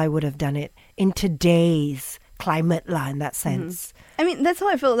how I would have done it in today's climate in that sense. I mean, that's how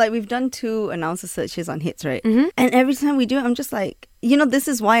I feel. Like, we've done 2 announcer searches on hits, right? And every time we do it, I'm just like, you know, this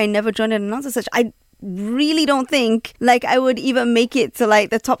is why I never joined an announcer search. I really don't think like I would even make it to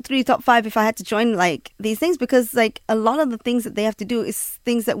like the top 3, top 5 if I had to join like these things, because like a lot of the things that they have to do is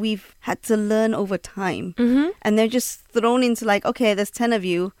things that we've had to learn over time. And they're just thrown into like, okay, there's 10 of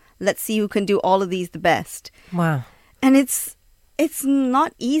you. Let's see who can do all of these the best. Wow. And it's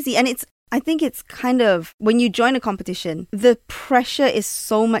not easy. And I think it's kind of, when you join a competition, the pressure is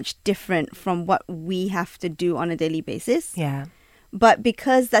so much different from what we have to do on a daily basis. Yeah. But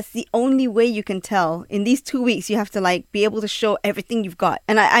because that's the only way you can tell, in these 2 weeks, you have to like be able to show everything you've got.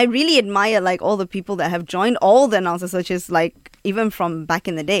 And I really admire like all the people that have joined all the announcer searches, like even from back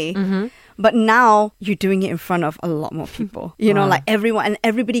in the day. But now you're doing it in front of a lot more people, you know, like everyone, and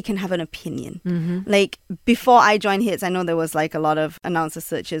everybody can have an opinion. Like before I joined Hits, I know there was like a lot of announcer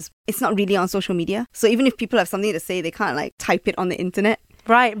searches. It's not really on social media. So even if people have something to say, they can't like type it on the internet.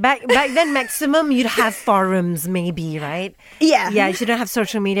 Right. Back then, maximum, you'd have forums maybe, right? Yeah. Yeah, you don't have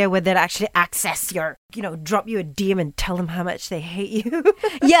social media where they'd actually access your, you know, drop you a DM and tell them how much they hate you.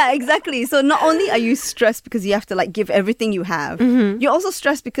 Yeah, exactly. So not only are you stressed because you have to like give everything you have, you're also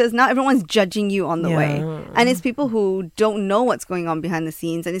stressed because now everyone's judging you on the way. And it's people who don't know what's going on behind the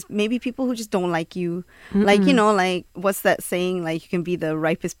scenes. And it's maybe people who just don't like you. Like, you know, like what's that saying? Like you can be the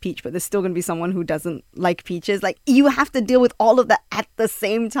ripest peach, but there's still going to be someone who doesn't like peaches. Like you have to deal with all of that at the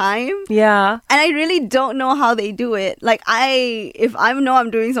same time. Yeah. And I really don't know how they do it. Like if I know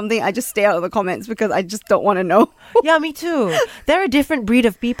I'm doing something, I just stay out of the comments because I just don't want to know. Yeah, me too. They're a different breed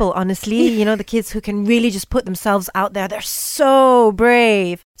of people, honestly. You know, the kids who can really just put themselves out there. They're so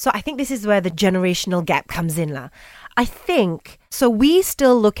brave. So I think this is where the generational gap comes in. I think, so we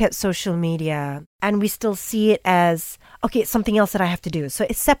still look at social media and we still see it as, okay, it's something else that I have to do. So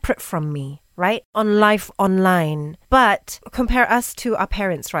it's separate from me, right? On life online. But compare us to our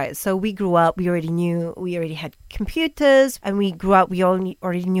parents, right? So we grew up, we already had computers, and we grew up, we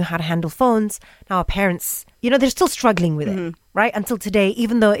already knew how to handle phones. Now our parents, you know, they're still struggling with it, right? Until today,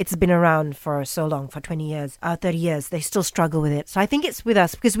 even though it's been around for so long, for 20 years, 30 years, they still struggle with it. So I think it's with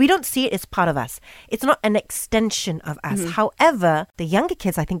us because we don't see it as part of us. It's not an extension of us. However, the younger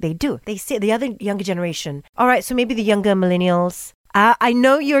kids, I think they do. They see the other younger generation. All right, so maybe the younger millennials. I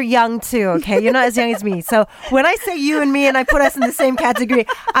know you're young too, okay? You're not as young as me. So when I say you and me and I put us in the same category,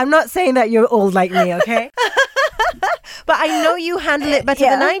 I'm not saying that you're old like me, okay? But I know you handle it better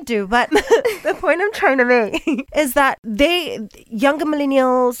than I do. But the point I'm trying to make is that younger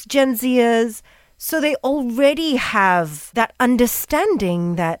millennials, Gen Zers, so they already have that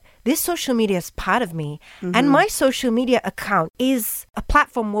understanding that this social media is part of me. And my social media account is a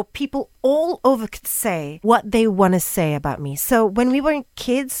platform where people all over could say what they want to say about me. So when we were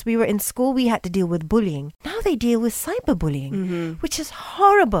kids, we were in school, we had to deal with bullying. Now they deal with cyberbullying, which is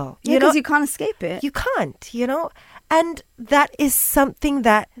horrible. Yeah, because you can't escape it. You can't, And that is something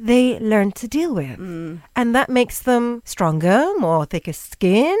that they learn to deal with. And that makes them stronger, more thicker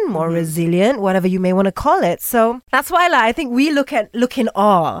skin, more resilient, whatever you may want to call it. So that's why I think we look in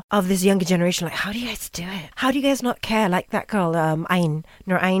awe of this younger generation. Like, how do you guys do it? How do you guys not care? Like that girl,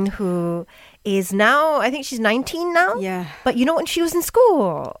 Nur Ain, who is now, I think she's 19 now. Yeah. But when she was in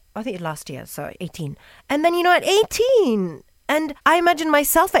school, I think last year, so 18. And then, at 18, and I imagine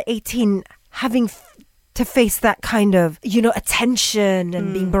myself at 18 having to face that kind of, attention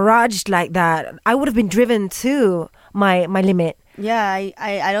and being barraged like that. I would have been driven to my limit. Yeah,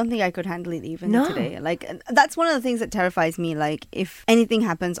 I don't think I could handle it even today. Like, that's one of the things that terrifies me. Like, if anything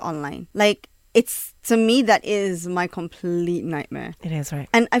happens online, like, it's, to me, that is my complete nightmare. It is, right?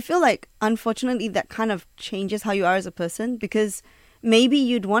 And I feel like, unfortunately, that kind of changes how you are as a person, because maybe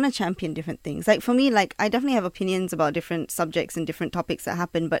you'd want to champion different things. Like, for me, like, I definitely have opinions about different subjects and different topics that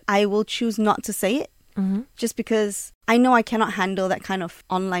happen, but I will choose not to say it. Just because I know I cannot handle that kind of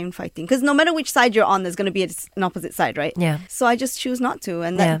online fighting. Because no matter which side you're on, there's going to be an opposite side, right? Yeah. So I just choose not to.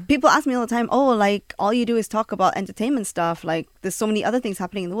 And people ask me all the time, like, all you do is talk about entertainment stuff. Like, there's so many other things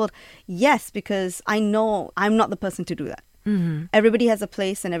happening in the world. Yes, because I know I'm not the person to do that. Everybody has a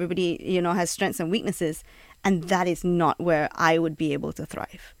place and everybody, has strengths and weaknesses. And that is not where I would be able to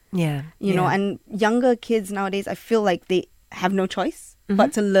thrive. Yeah. You know, and younger kids nowadays, I feel like they have no choice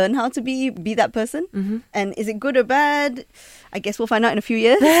but to learn how to be that person. And is it good or bad? I guess we'll find out in a few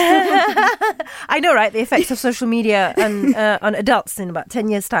years. I know, right? The effects of social media on adults in about 10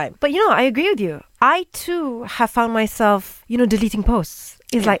 years' time. But, I agree with you. I, too, have found myself, deleting posts.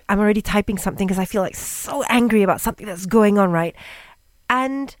 It's like I'm already typing something because I feel like so angry about something that's going on, right?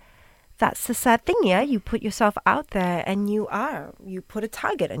 And that's the sad thing, yeah? You put yourself out there and you put a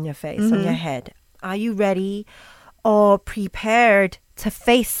target on your face, on your head. Are you ready or prepared to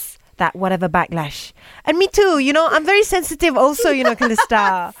face that whatever backlash? And me too, I'm very sensitive also,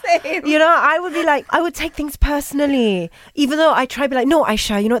 Calista. Same. I would be like, I would take things personally, even though I try to be like, no,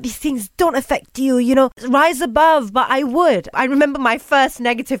 Aishah, these things don't affect you, rise above. But I would. I remember my first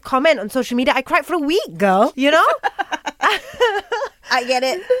negative comment on social media. I cried for a week, girl, I get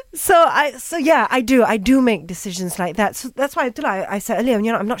it. So I do make decisions like that. So that's why I said earlier,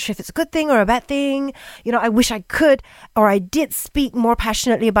 I'm not sure if it's a good thing or a bad thing. I wish I could, or I did speak more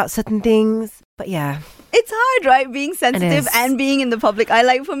passionately about certain things. But yeah. It's hard, right? Being sensitive and being in the public eye.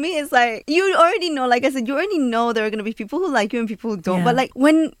 Like, for me, it's like, you already know, like I said, you already know there are going to be people who like you and people who don't. Yeah. But like,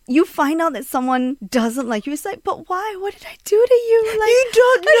 when you find out that someone doesn't like you, it's like, but why? What did I do to you? Like, you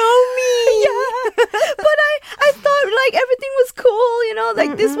don't know me. Yeah. But I thought like everything was cool,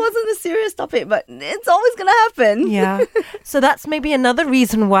 like this wasn't a serious topic, but it's always going to happen. Yeah. So that's maybe another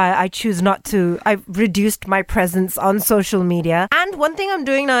reason why I choose not to. I've reduced my presence on social media. And one thing I'm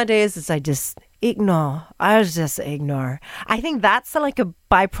doing nowadays is I just ignore. I just ignore. I think that's like a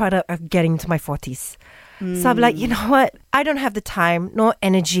byproduct of getting to my 40s. So I'm like, you know what? I don't have the time nor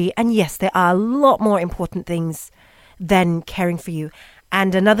energy. And yes, there are a lot more important things than caring for you.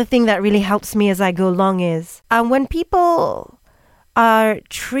 And another thing that really helps me as I go along is when people are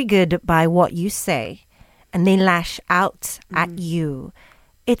triggered by what you say and they lash out at you,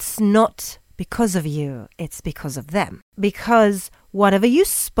 it's not because of you, it's because of them. Because whatever you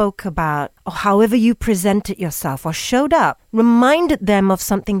spoke about or however you presented yourself or showed up reminded them of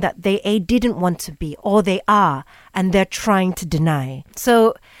something that they didn't want to be, or they are, and they're trying to deny.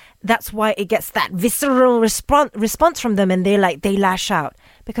 So that's why it gets that visceral response from them, and they lash out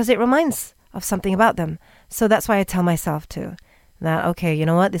because it reminds of something about them. So that's why I tell myself too that, okay, you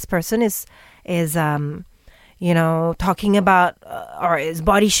know what, this person is talking about or is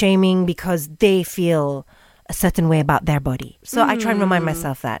body shaming because they feel a certain way about their body. So I try and remind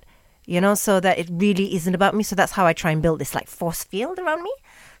myself that, so that it really isn't about me. So that's how I try and build this like force field around me.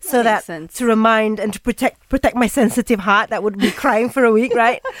 So that to remind and to protect my sensitive heart that would be crying for a week,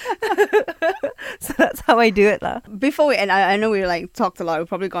 right? So that's how I do it. Before we end, I know we talked a lot. We've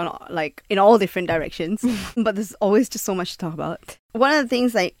probably gone in all different directions, but there's always just so much to talk about. One of the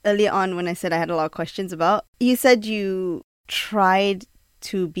things earlier on when I said I had a lot of questions about, you said you tried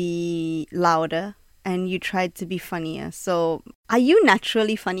to be louder and you tried to be funnier. So Are you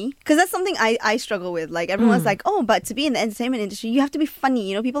naturally funny? Because that's something I struggle with. Like, everyone's like, oh, but to be in the entertainment industry, you have to be funny.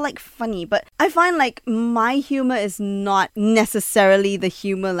 You know, people like funny. But I find like my humor is not necessarily the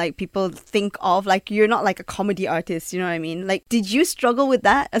humor like people think of. Like, you're not like a comedy artist, you know what I mean? Like, did you struggle with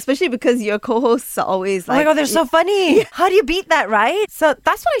that? Especially because your co-hosts are always like... Oh my God, they're so funny. How do you beat that, right? So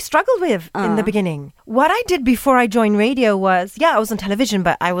that's what I struggled with in the beginning. What I did before I joined radio was, I was on television,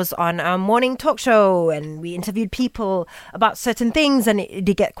 but I was on a morning talk show and we interviewed people about certain things, and it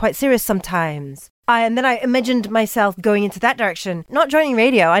did get quite serious sometimes. And then I imagined myself going into that direction, not joining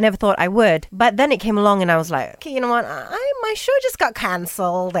radio. I never thought I would. But then it came along and I was like, okay, you know what? My show just got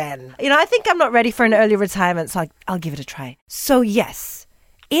cancelled, and, I think I'm not ready for an early retirement, so I'll give it a try. So yes,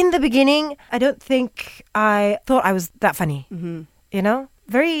 in the beginning, I don't think I thought I was that funny,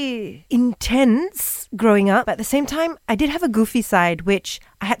 Very intense growing up. But at the same time, I did have a goofy side, which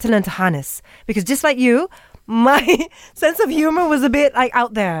I had to learn to harness. Because just like you, my sense of humor was a bit like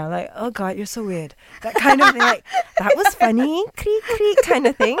out there. Like, oh God, you're so weird. That kind of thing. Like, that was funny. Creak, creak kind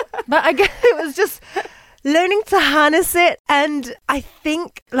of thing. But I guess it was just learning to harness it. And I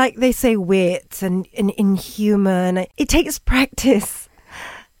think, like they say, wit and in humor, and it takes practice.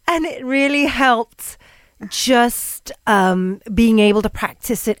 And it really helped just being able to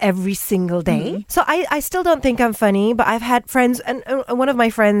practice it every single day. So I still don't think I'm funny, but I've had friends, and one of my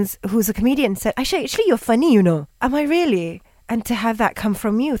friends who's a comedian said, Aishah, actually you're funny, Am I really? And to have that come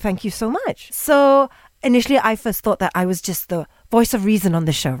from you, thank you so much. So initially I first thought that I was just the voice of reason on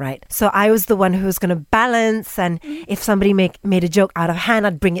the show, right? So I was the one who was going to balance, and if somebody made a joke out of hand,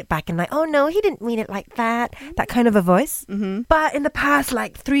 I'd bring it back and like, oh no, he didn't mean it like that. That kind of a voice. But in the past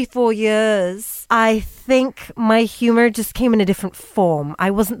like 3-4 years, I think my humor just came in a different form.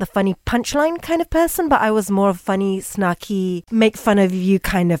 I wasn't the funny punchline kind of person, but I was more of funny, snarky, make fun of you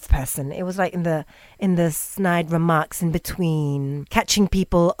kind of person. It was like in the snide remarks in between, catching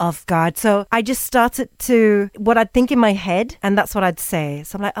people off guard. So I just started to, what I'd think in my head, and that's what I'd say.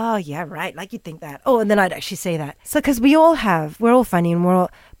 So I'm like, oh yeah, right, like you'd think that. Oh, and then I'd actually say that. So because we're all funny, and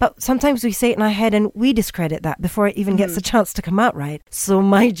but sometimes we say it in our head and we discredit that before it even gets a chance to come out, right? So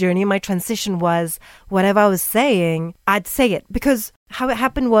my journey, my transition was, whatever I was saying, I'd say it. Because how it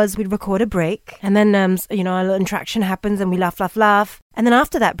happened was we'd record a break, and then, a little interaction happens and we laugh. And then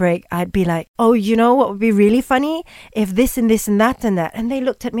after that break, I'd be like, oh, what would be really funny? If this and this and that and that. And they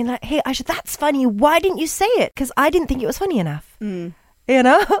looked at me like, hey, Aishah, that's funny. Why didn't you say it? Because I didn't think it was funny enough.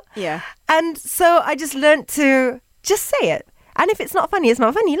 Yeah. And so I just learned to just say it. And if it's not funny, it's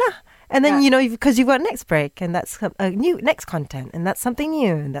not funny lah. And then, because you've got next break, and that's a new next content, and that's something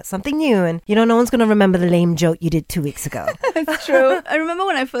new, and that's something new. And, no one's going to remember the lame joke you did 2 weeks ago. It's true. I remember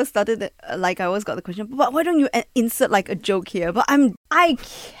when I first started, I always got the question, but why don't you insert like a joke here? But I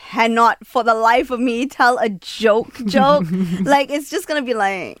cannot for the life of me tell a joke. Like, it's just going to be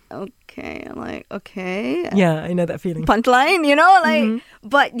like, okay. I'm like, okay. Yeah, I know that feeling. Punchline,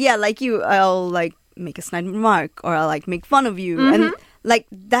 but yeah, like you, I'll like make a snide remark, or I'll like make fun of you. And like,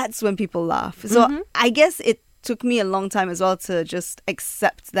 that's when people laugh. So I guess it took me a long time as well to just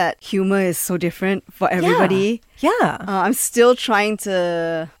accept that humor is so different for everybody. Yeah. I'm still trying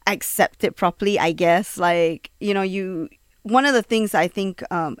to accept it properly, I guess. Like, one of the things I think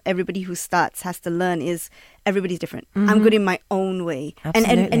everybody who starts has to learn is everybody's different. I'm good in my own way.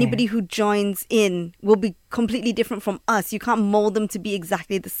 Absolutely. And anybody who joins in will be completely different from us. You can't mold them to be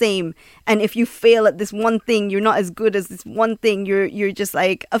exactly the same. And if you fail at this one thing, you're not as good as this one thing. You're just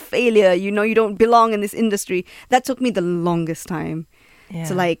like a failure. You don't belong in this industry. That took me the longest time.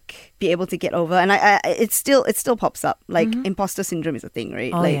 To like be able to get over, and it still pops up. Like imposter syndrome is a thing,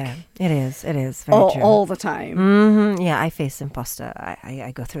 right? Oh like, yeah, it is very true. All the time. Yeah, I face imposter.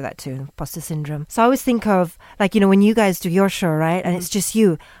 I go through that too, imposter syndrome. So I always think of like, when you guys do your show, right, and it's just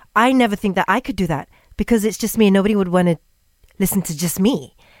you. I never think that I could do that because it's just me, and nobody would want to listen to just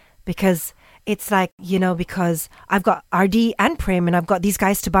me, because it's like, because I've got RD and Prem, and I've got these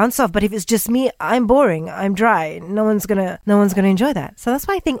guys to bounce off. But if it's just me, I'm boring. I'm dry. No one's gonna enjoy that. So that's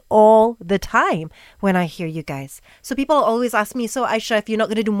why I think all the time when I hear you guys. So people always ask me, so Aishah, if you're not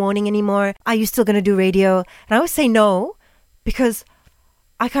gonna do morning anymore, are you still gonna do radio? And I always say no, because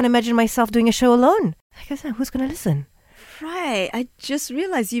I can't imagine myself doing a show alone. Like I said, who's gonna listen? Right. I just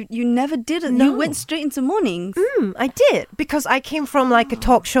realized you never did it. No. You went straight into mornings. I did, because I came from like a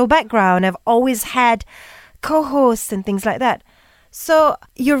talk show background. I've always had co-hosts and things like that. So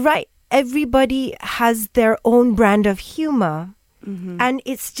you're right. Everybody has their own brand of humor. And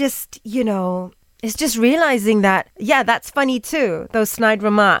it's just, it's just realizing that, yeah, that's funny too. Those snide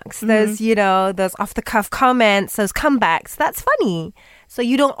remarks, those, those off-the-cuff comments, those comebacks, that's funny. So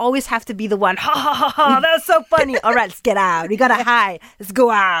you don't always have to be the one, ha ha ha ha, that was so funny. All right, let's get out. We got to hide. Let's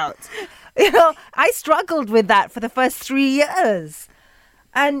go out. I struggled with that for the first 3 years.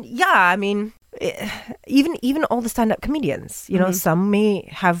 And yeah, I mean, even all the stand-up comedians, some may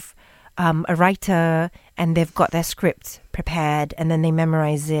have a writer and they've got their script prepared and then they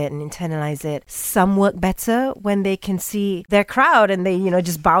memorize it and internalize it. Some work better when they can see their crowd and they,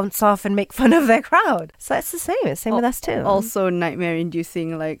 just bounce off and make fun of their crowd. So it's the same. It's the same with us too. Also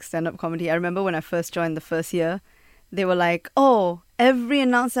nightmare-inducing like stand-up comedy. I remember when I first joined the first year, they were like, oh, every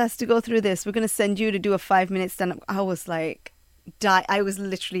announcer has to go through this. We're going to send you to do a 5-minute stand-up. I was like... I was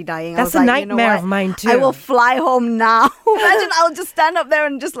literally dying. That's I was a like, nightmare of mine too. I will fly home now. Imagine I'll just stand up there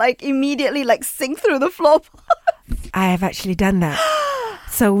and just like immediately like sink through the floor. I have actually done that.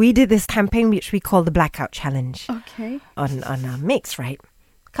 So we did this campaign which we call the Blackout Challenge. Okay. On Mix, right?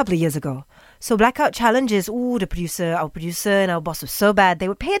 A couple of years ago. So Blackout Challenge is, our producer and our boss was so bad. They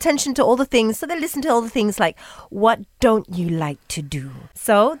would pay attention to all the things. So they listen to all the things like, what don't you like to do?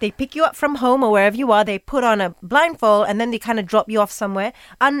 So they pick you up from home or wherever you are. They put on a blindfold and then they kind of drop you off somewhere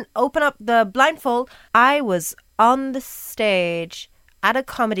and open up the blindfold. I was on the stage at a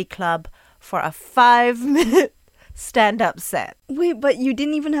comedy club for a 5-minute stand-up set. Wait, but you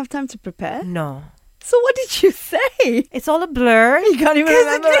didn't even have time to prepare? No. So what did you say? It's all a blur. You can't even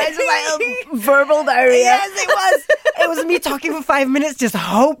remember. It's just like verbal diarrhea. Yes, it was. It was me talking for 5 minutes, just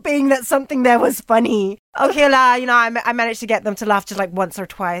hoping that something there was funny. Okay, I managed to get them to laugh just like once or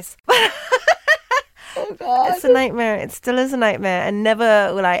twice. Oh, God. It's a nightmare. It still is a nightmare. And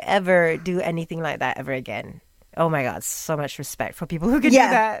never will I ever do anything like that ever again. Oh my God, so much respect for people who can do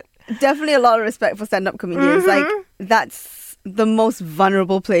that. Definitely a lot of respect for stand-up comedians. Like, that's the most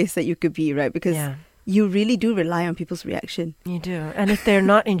vulnerable place that you could be, right? Because you really do rely on people's reaction. You do. And if they're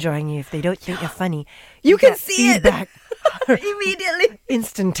not enjoying you, if they don't think you're funny, you can see feedback immediately.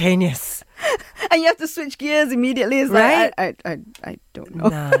 Instantaneous. And you have to switch gears immediately. It's right? Like, I don't know.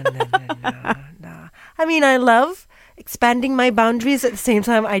 No. I mean, I love expanding my boundaries. At the same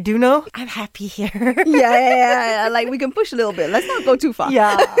time, I do know I'm happy here. Yeah. Like, we can push a little bit. Let's not go too far.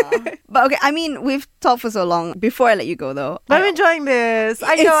 Yeah. But okay, I mean, we've talked for so long. Before I let you go, though. I'm enjoying this.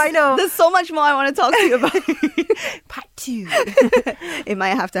 I know. There's so much more I want to talk to you about. Part 2. It might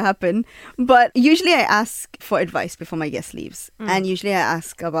have to happen. But usually I ask for advice before my guest leaves. And usually I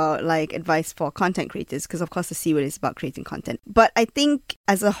ask about like advice for content creators because of course the C word is about creating content. But I think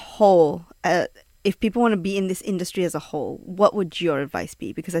as a whole, if people want to be in this industry as a whole, what would your advice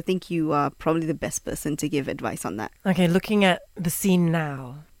be? Because I think you are probably the best person to give advice on that. Okay, looking at the scene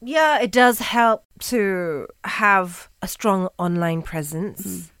now. Yeah, it does help to have a strong online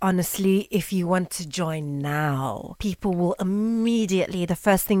presence. Honestly, if you want to join now, people will immediately, the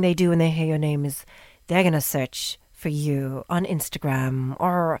first thing they do when they hear your name is they're going to search for you on Instagram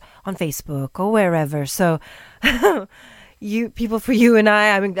or on Facebook or wherever. So... For you and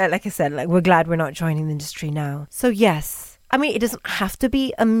I mean, like I said, like we're glad we're not joining the industry now. So yes, I mean, it doesn't have to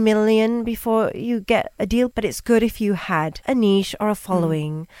be 1 million before you get a deal, but it's good if you had a niche or a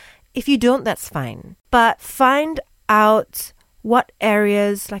following. If you don't, that's fine. But find out what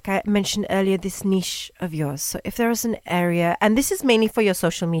areas, like I mentioned earlier, this niche of yours. So if there is an area, and this is mainly for your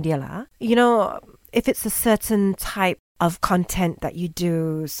social media, if it's a certain type of content that you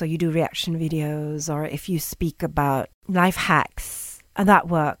do, so you do reaction videos, or if you speak about life hacks, and that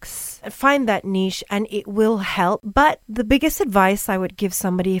works. Find that niche and it will help. But the biggest advice I would give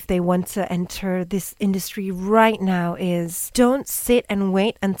somebody if they want to enter this industry right now is don't sit and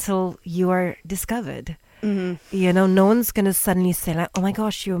wait until you are discovered. No one's going to suddenly say like, oh my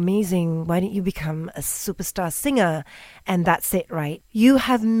gosh, you're amazing. Why didn't you become a superstar singer? And that's it, right? You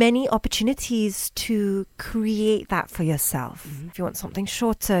have many opportunities to create that for yourself. If you want something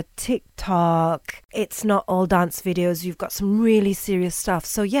shorter, TikTok, it's not all dance videos. You've got some really serious stuff.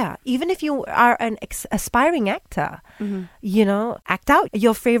 So yeah, even if you are an aspiring actor, act out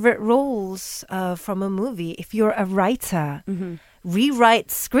your favorite roles from a movie. If you're a writer,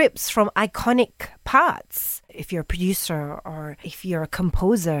 rewrite scripts from iconic parts. If you're a producer or if you're a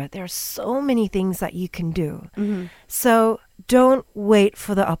composer, there are so many things that you can do. So don't wait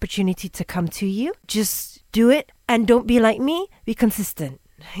for the opportunity to come to you. Just do it and don't be like me. Be consistent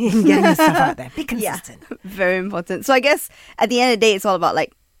in getting yourself out there. Be consistent. Yeah, very important. So I guess at the end of the day, it's all about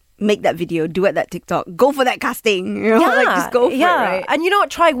like make that video, duet that TikTok, go for that casting, like just go for it, right?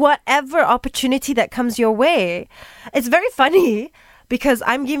 And try whatever opportunity that comes your way. It's very funny, because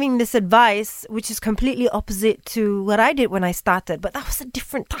I'm giving this advice, which is completely opposite to what I did when I started. But that was a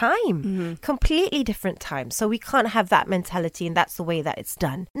different time, completely different time. So we can't have that mentality, and that's the way that it's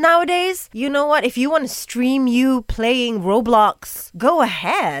done. Nowadays, you know what? If you want to stream you playing Roblox, go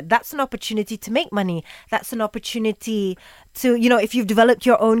ahead. That's an opportunity to make money. That's an opportunity to, if you've developed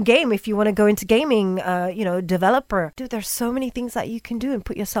your own game, if you want to go into gaming, developer. Dude, there's so many things that you can do and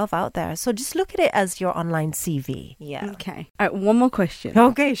put yourself out there. So just look at it as your online CV. Yeah. Okay. All right, one more question.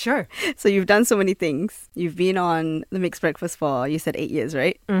 Okay, sure. So you've done so many things. You've been on The Mixed Breakfast for, you said 8 years,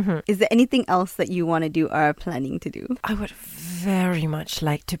 right? Mm-hmm. Is there anything else that you want to do or are planning to do? I would very much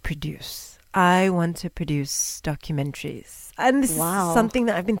like to produce. I want to produce documentaries. And this is something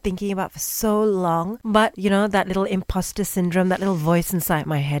that I've been thinking about for so long. But, that little imposter syndrome, that little voice inside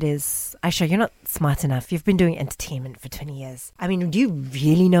my head is, Aishah, you're not smart enough. You've been doing entertainment for 20 years. I mean, do you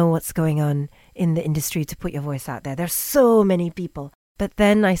really know what's going on in the industry to put your voice out there? There's so many people. But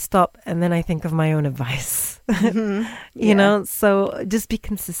then I stop and then I think of my own advice. You know, so just be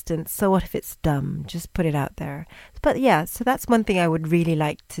consistent. So what if it's dumb? Just put it out there. But yeah, so that's one thing I would really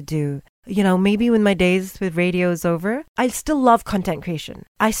like to do. Maybe when my days with radio is over, I still love content creation.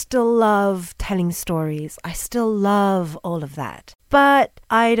 I still love telling stories. I still love all of that. But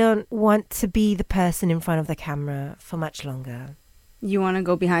I don't want to be the person in front of the camera for much longer. You want to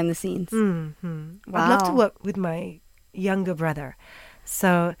go behind the scenes? Mm-hmm. Wow. I'd love to work with my younger brother.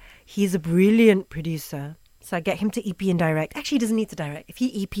 So he's a brilliant producer. So I get him to EP and direct. Actually, he doesn't need to direct. If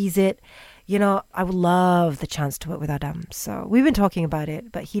he EPs it, I would love the chance to work with Adam. So we've been talking about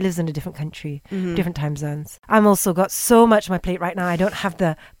it, but he lives in a different country, different time zones. I'm also got so much on my plate right now. I don't have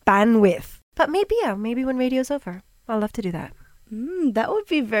the bandwidth. But maybe when radio's over, I'd love to do that. That would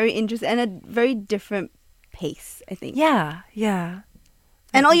be very interesting and a very different pace, I think. Yeah.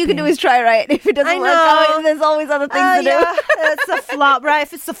 And all you can do is try, right? If it doesn't work out, there's always other things to do. Yeah, it's a flop, right?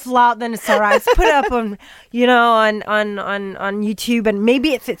 If it's a flop, then it's all right. So put it up on, on YouTube, and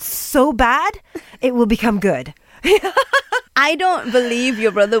maybe if it's so bad, it will become good. I don't believe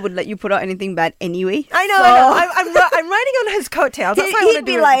your brother would let you put out anything bad anyway. I know. I'm riding on his coattails. That's what I want to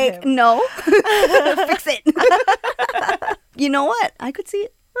do. He'd be like, no, fix it. You know what? I could see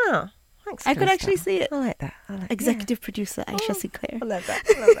it. Oh. Thanks, I could actually see it. I like that. Executive producer Aishah Sinclair. I love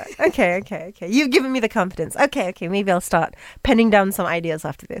that. Okay. You've given me the confidence. Okay. Maybe I'll start penning down some ideas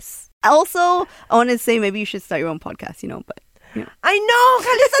after this. Also, I want to say maybe you should start your own podcast, but... Yeah. I know,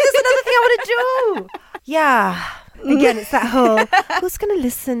 Kalista, there's another thing I want to do. Yeah. Again, it's that whole, who's going to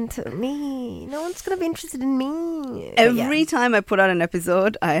listen to me? No one's going to be interested in me. Every time I put out an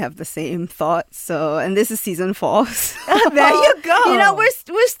episode, I have the same thought. So, and this is season 4. So there you go.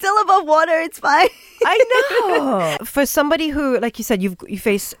 We're still above water. It's fine. I know. For somebody who, like you said, you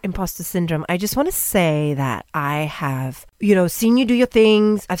face imposter syndrome, I just want to say that I have, seen you do your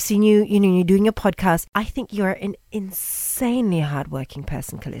things. I've seen you, you're doing your podcast. I think you're an insanely hardworking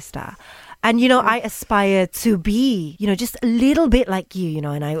person, Kalista. And, I aspire to be, just a little bit like you,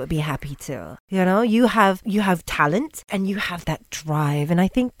 and I would be happy to. You have talent and you have that drive. And I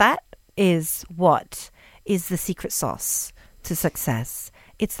think that is what is the secret sauce to success.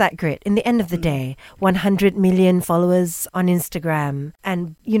 It's that grit. In the end of the day, 100 million followers on Instagram.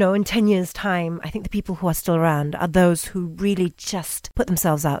 And, in 10 years' time, I think the people who are still around are those who really just put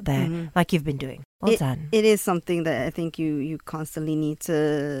themselves out there like you've been doing. Well done. It is something that I think you constantly need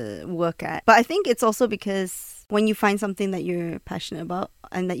to work at. But I think it's also because when you find something that you're passionate about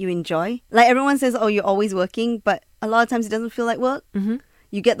and that you enjoy, like everyone says, oh, you're always working, but a lot of times it doesn't feel like work. Mm-hmm.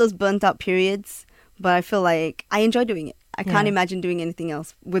 You get those burnt out periods, but I feel like I enjoy doing it. I can't imagine doing anything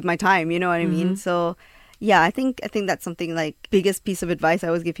else with my time, you know what I mean? So yeah, I think that's something like biggest piece of advice I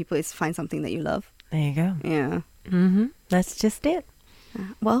always give people is find something that you love. There you go. Yeah. That's just it.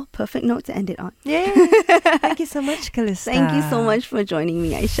 Well, perfect note to end it on. Yeah. Thank you so much, Kalista. Thank you so much for joining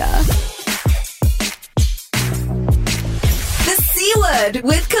me, Aishah. The C Word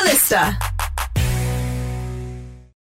with Kalista.